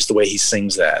know what I mean? Just the way he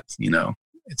sings that,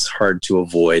 it's hard to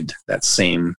avoid that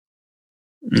same,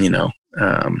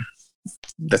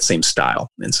 that same style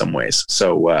in some ways.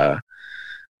 So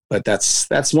But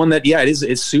that's one that, yeah,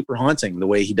 it's super haunting the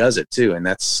way he does it too. And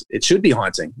it should be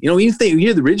haunting. You know, when you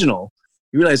hear the original,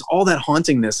 you realize all that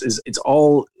hauntingness it's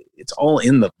all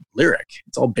in the lyric.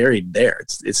 It's all buried there.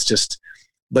 It's just,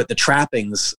 but the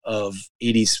trappings of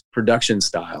 80s production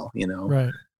style, you know,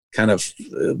 right, kind of,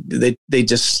 they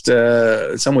just,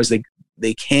 in some ways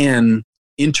they can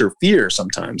interfere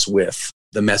sometimes with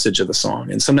the message of the song.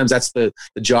 And sometimes that's the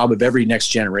job of every next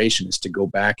generation, is to go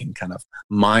back and kind of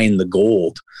mine the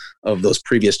gold of those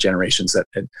previous generations that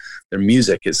their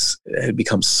music had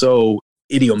become so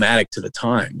idiomatic to the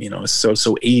time, you know, so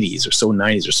 80s or so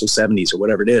 90s or so 70s or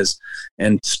whatever it is,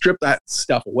 and strip that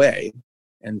stuff away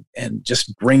and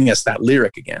just bring us that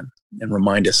lyric again and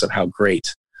remind us of how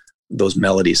great those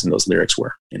melodies and those lyrics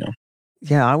were, you know?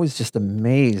 Yeah, I was just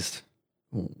amazed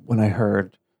when I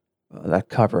heard that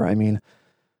cover. I mean,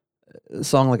 the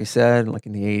song, like I said, like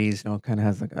in the 80s, you know, it kind of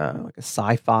has like a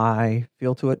sci-fi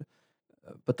feel to it.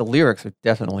 But the lyrics are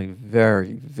definitely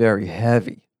very, very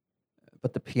heavy.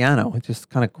 But the piano, it just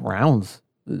kind of grounds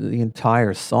the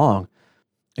entire song.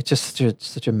 It's just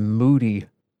such a moody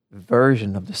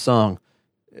version of the song.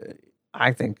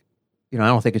 I think, you know, I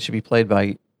don't think it should be played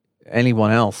by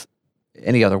anyone else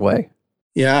any other way.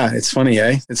 Yeah, it's funny,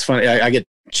 eh? It's funny. I get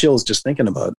chills just thinking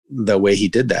about the way he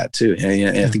did that too.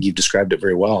 And I think you've described it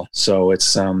very well. So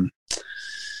it's,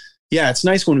 yeah, it's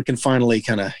nice when we can finally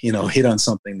kind of, you know, hit on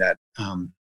something that,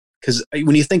 because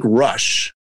when you think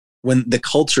Rush, when the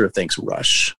culture thinks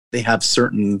Rush, they have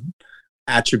certain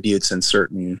attributes and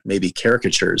certain maybe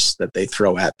caricatures that they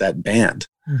throw at that band.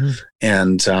 Mm-hmm.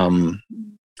 And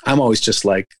I'm always just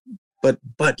like,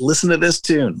 but listen to this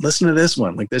tune, listen to this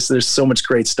one. Like there's so much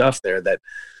great stuff there that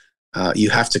you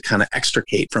have to kind of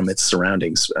extricate from its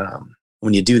surroundings.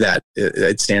 When you do that,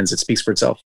 it speaks for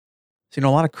itself. So, you know,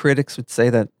 a lot of critics would say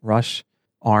that Rush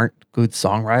aren't good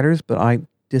songwriters, but I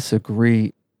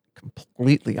disagree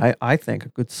completely. I think a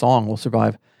good song will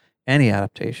survive any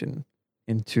adaptation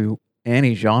into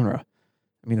any genre.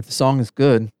 I mean, if the song is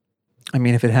good, I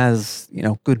mean, if it has, you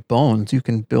know, good bones, you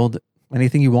can build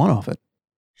anything you want off it.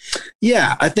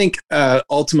 Yeah, I think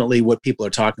ultimately what people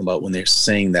are talking about when they're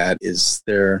saying that is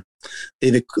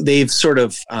they've sort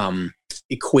of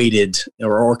equated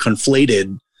or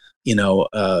conflated, you know,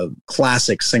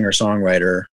 classic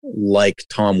singer-songwriter like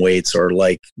Tom Waits or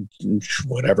like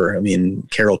whatever, I mean,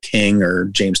 Carole King or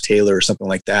James Taylor or something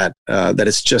like that, that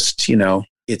it's just, you know,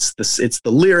 it's the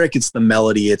lyric, it's the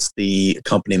melody, it's the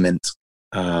accompaniment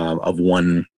of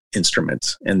one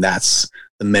instrument. And that's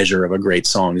the measure of a great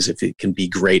song, is if it can be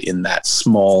great in that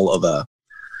small of a,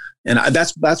 and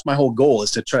that's my whole goal,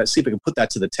 is to try to see if I can put that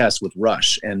to the test with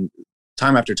Rush. And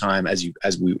time after time, as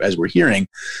we're hearing,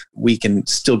 we can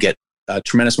still get a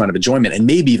tremendous amount of enjoyment and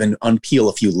maybe even unpeel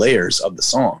a few layers of the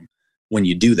song when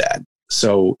you do that.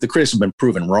 So the critics have been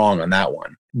proven wrong on that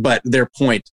one, but their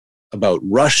point about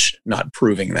Rush not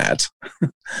proving that,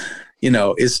 you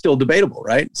know, is still debatable,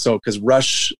 right? So, because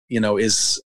Rush, you know,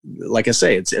 is, like I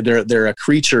say, they're a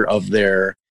creature of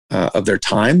their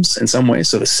times in some ways.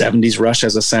 So the 70s Rush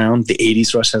has a sound, the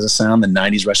 80s Rush has a sound, the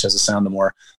 90s Rush has a sound.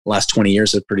 The last 20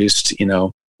 years have produced, you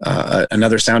know,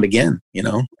 another sound again, you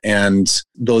know, and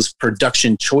those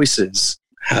production choices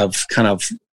have kind of,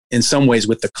 in some ways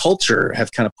with the culture,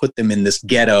 have kind of put them in this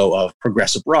ghetto of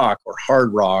progressive rock or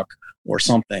hard rock or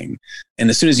something. And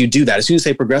as soon as you do that, as soon as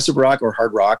you say progressive rock or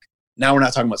hard rock, now we're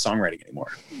not talking about songwriting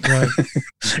anymore. Right.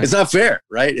 It's not fair,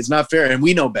 right? It's not fair. And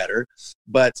we know better.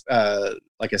 But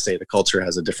like I say, the culture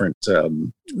has a different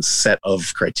set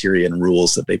of criteria and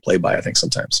rules that they play by, I think,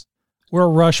 sometimes. We're a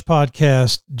Rush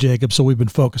podcast, Jacob, so we've been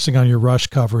focusing on your Rush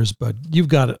covers, but you've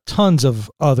got tons of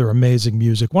other amazing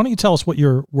music. Why don't you tell us what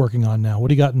you're working on now? What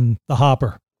do you got in the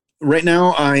hopper? Right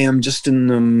now, I am just in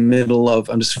the middle of,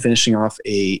 I'm just finishing off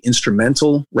a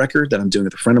instrumental record that I'm doing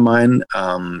with a friend of mine.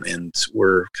 And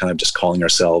we're kind of just calling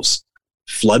ourselves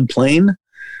Floodplain.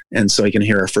 And so you can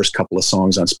hear our first couple of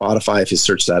songs on Spotify if you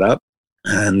search that up.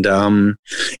 And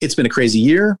it's been a crazy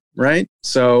year, right?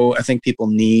 So I think people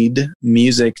need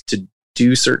music to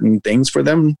do certain things for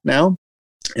them now.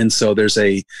 And so there's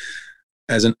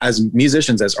as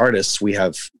musicians, as artists, we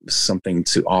have something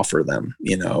to offer them,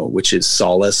 you know, which is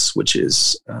solace, which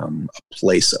is a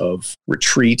place of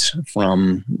retreat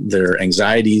from their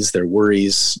anxieties, their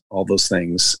worries, all those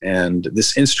things. And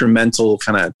this instrumental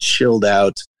kind of chilled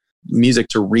out music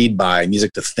to read by,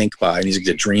 music to think by, music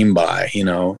to dream by, you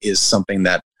know, is something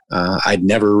that I'd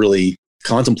never really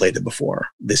contemplated before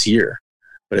this year.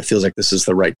 But it feels like this is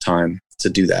the right time to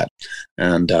do that.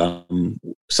 And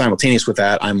simultaneous with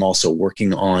that, I'm also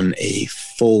working on a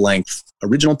full-length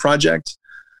original project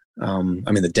I'm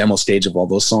in the demo stage of all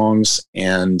those songs.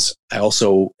 And I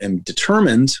also am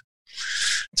determined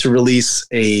to release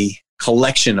a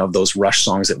collection of those Rush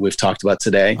songs that we've talked about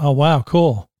today. Oh, wow.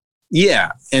 Cool.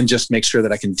 Yeah. And just make sure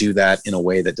that I can do that in a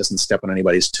way that doesn't step on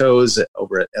anybody's toes.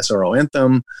 Over at SRO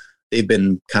Anthem, they've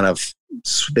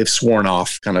sworn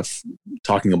off kind of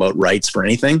talking about rights for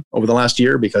anything over the last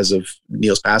year because of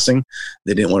Neil's passing.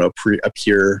 They didn't want to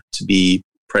appear to be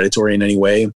predatory in any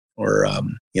way or,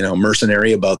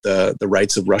 mercenary about the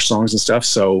rights of Rush songs and stuff.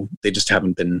 So they just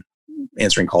haven't been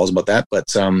answering calls about that.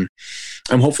 But I'm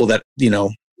hopeful that,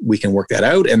 we can work that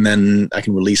out and then I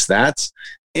can release that.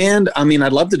 And I mean,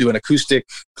 I'd love to do an acoustic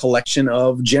collection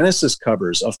of Genesis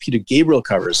covers, of Peter Gabriel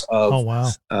covers, of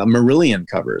Marillion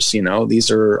covers.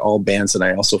 These are all bands that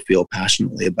I also feel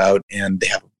passionately about, and they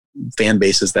have fan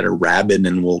bases that are rabid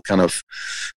and will kind of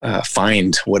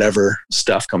find whatever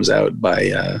stuff comes out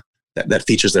by that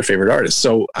features their favorite artists.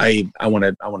 So I want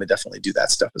to definitely do that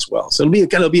stuff as well. So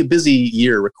it'll be a busy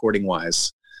year recording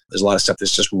wise. There's a lot of stuff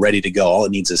that's just ready to go. All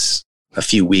it needs is a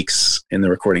few weeks in the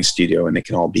recording studio, and it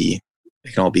can all be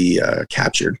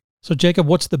captured. So Jacob,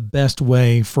 what's the best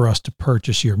way for us to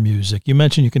purchase your music? You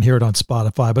mentioned you can hear it on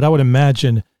Spotify, but I would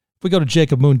imagine if we go to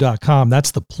jacobmoon.com,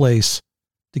 that's the place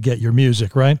to get your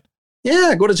music, right?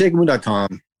 Yeah, go to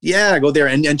jacobmoon.com. Yeah, go there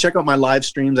and check out my live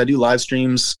streams. I do live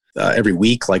streams every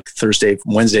week, like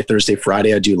Wednesday, Thursday,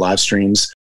 Friday. I do live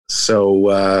streams.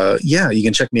 So you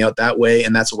can check me out that way,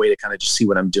 and that's a way to kind of just see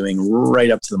what I'm doing right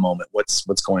up to the moment. What's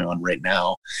going on right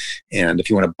now, and if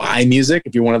you want to buy music,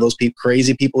 if you're one of those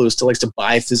crazy people who still likes to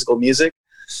buy physical music,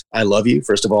 I love you,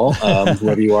 first of all,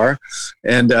 whoever you are,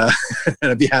 and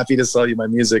I'd be happy to sell you my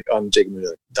music on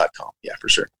jacobmoon.com. Yeah, for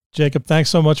sure. Jacob, thanks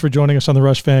so much for joining us on the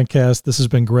Rush Fancast. This has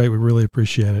been great. We really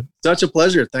appreciate it. Such a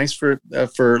pleasure. Thanks for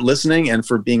listening and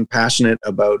for being passionate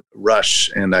about Rush.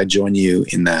 And I join you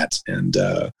in that. And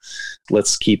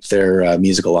let's keep their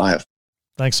music alive.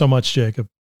 Thanks so much, Jacob.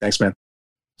 Thanks, man.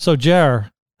 So,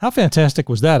 Jar, how fantastic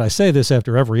was that? I say this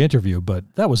after every interview, but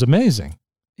that was amazing.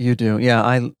 You do. Yeah,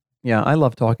 I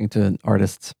love talking to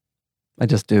artists. I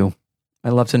just do. I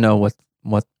love to know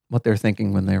what they're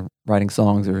thinking when they're writing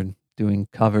songs or doing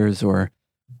covers, or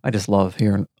I just love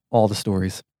hearing all the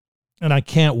stories. And I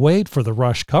can't wait for the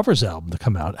Rush covers album to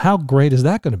come out. How great is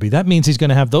that going to be? That means he's going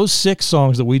to have those 6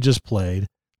 songs that we just played,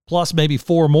 plus maybe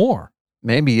 4 more.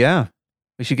 Maybe, yeah.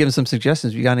 We should give him some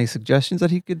suggestions. You got any suggestions that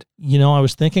he could? I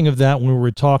was thinking of that when we were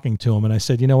talking to him, and I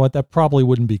said, you know what? That probably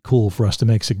wouldn't be cool for us to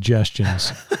make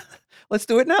suggestions. Let's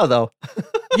do it now, though.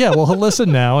 Yeah, well, he'll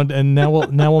listen now, and now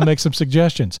we'll make some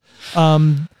suggestions.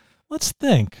 Let's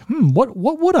think. What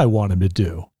would I want him to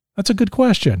do? That's a good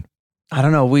question. I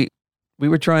don't know. We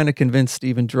were trying to convince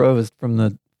Stephen Droz from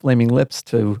the Flaming Lips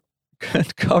to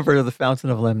cover The Fountain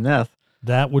of Lamneth.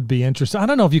 That would be interesting. I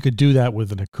don't know if you could do that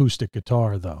with an acoustic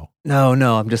guitar, though. No.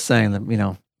 I'm just saying that,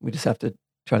 we just have to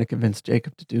try to convince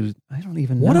Jacob to do, I don't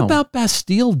even know. What about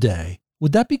Bastille Day?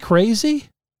 Would that be crazy?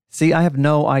 See, I have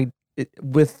no idea.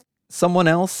 With someone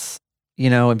else,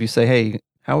 if you say, hey,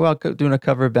 how about doing a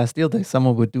cover of Bastille Day?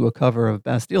 Someone would do a cover of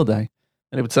Bastille Day,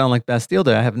 and it would sound like Bastille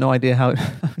Day. I have no idea how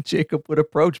Jacob would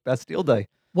approach Bastille Day.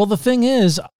 Well, the thing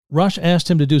is, Rush asked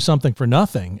him to do something for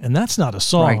nothing, and that's not a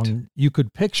song you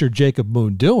could picture Jacob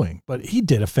Moon doing, but he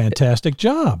did a fantastic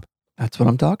job. That's what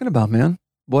I'm talking about, man.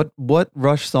 What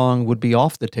Rush song would be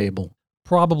off the table?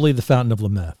 Probably The Fountain of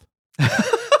Lamneth.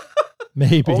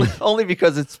 Maybe. Only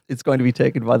because it's going to be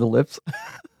taken by the Lips.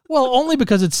 Well, only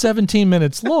because it's 17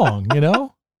 minutes long,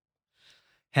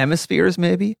 Hemispheres,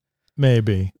 maybe?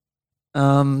 Maybe.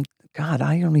 God,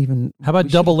 I don't even... How about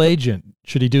Double Agent?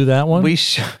 Should he do that one? We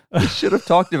should have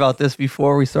talked about this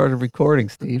before we started recording,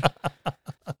 Steve.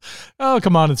 Oh,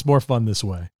 come on. It's more fun this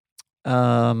way.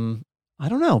 I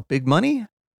don't know. Big Money?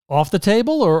 Off the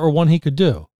table or one he could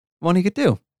do? One he could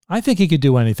do. I think he could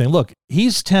do anything. Look,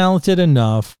 he's talented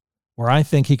enough where I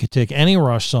think he could take any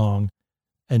Rush song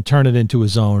and turn it into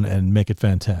his own and make it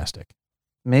fantastic.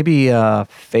 Maybe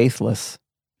Faithless.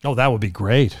 Oh, that would be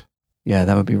great. Yeah,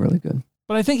 that would be really good.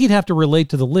 But I think he'd have to relate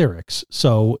to the lyrics.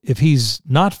 So if he's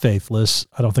not faithless,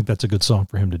 I don't think that's a good song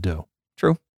for him to do.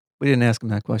 True. We didn't ask him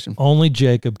that question. Only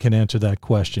Jacob can answer that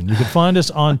question. You can find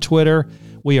us on Twitter.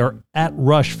 We are at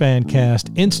Rush Fancast.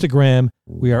 Instagram,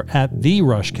 we are at The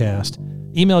Rushcast.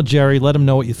 Email Jerry. Let him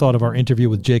know what you thought of our interview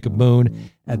with Jacob Moon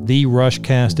at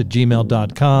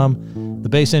therushcast@gmail.com. The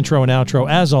bass intro and outro,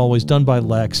 as always, done by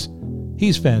Lex.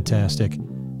 He's fantastic.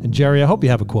 And Jerry, I hope you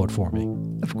have a quote for me.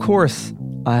 Of course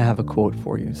I have a quote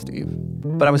for you, Steve.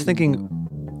 But I was having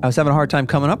a hard time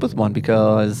coming up with one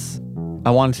because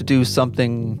I wanted to do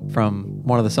something from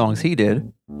one of the songs he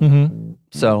did. Mm-hmm.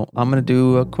 So I'm going to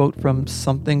do a quote from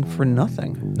Something for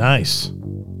Nothing. Nice.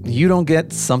 You don't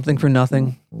get something for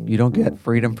nothing. You don't get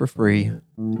freedom for free.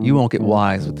 You won't get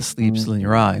wise with the sleep still in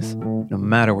your eyes, no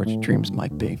matter what your dreams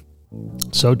might be.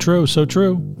 So true. So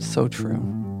true. So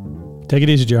true. Take it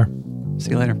easy, Jar.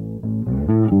 See you later.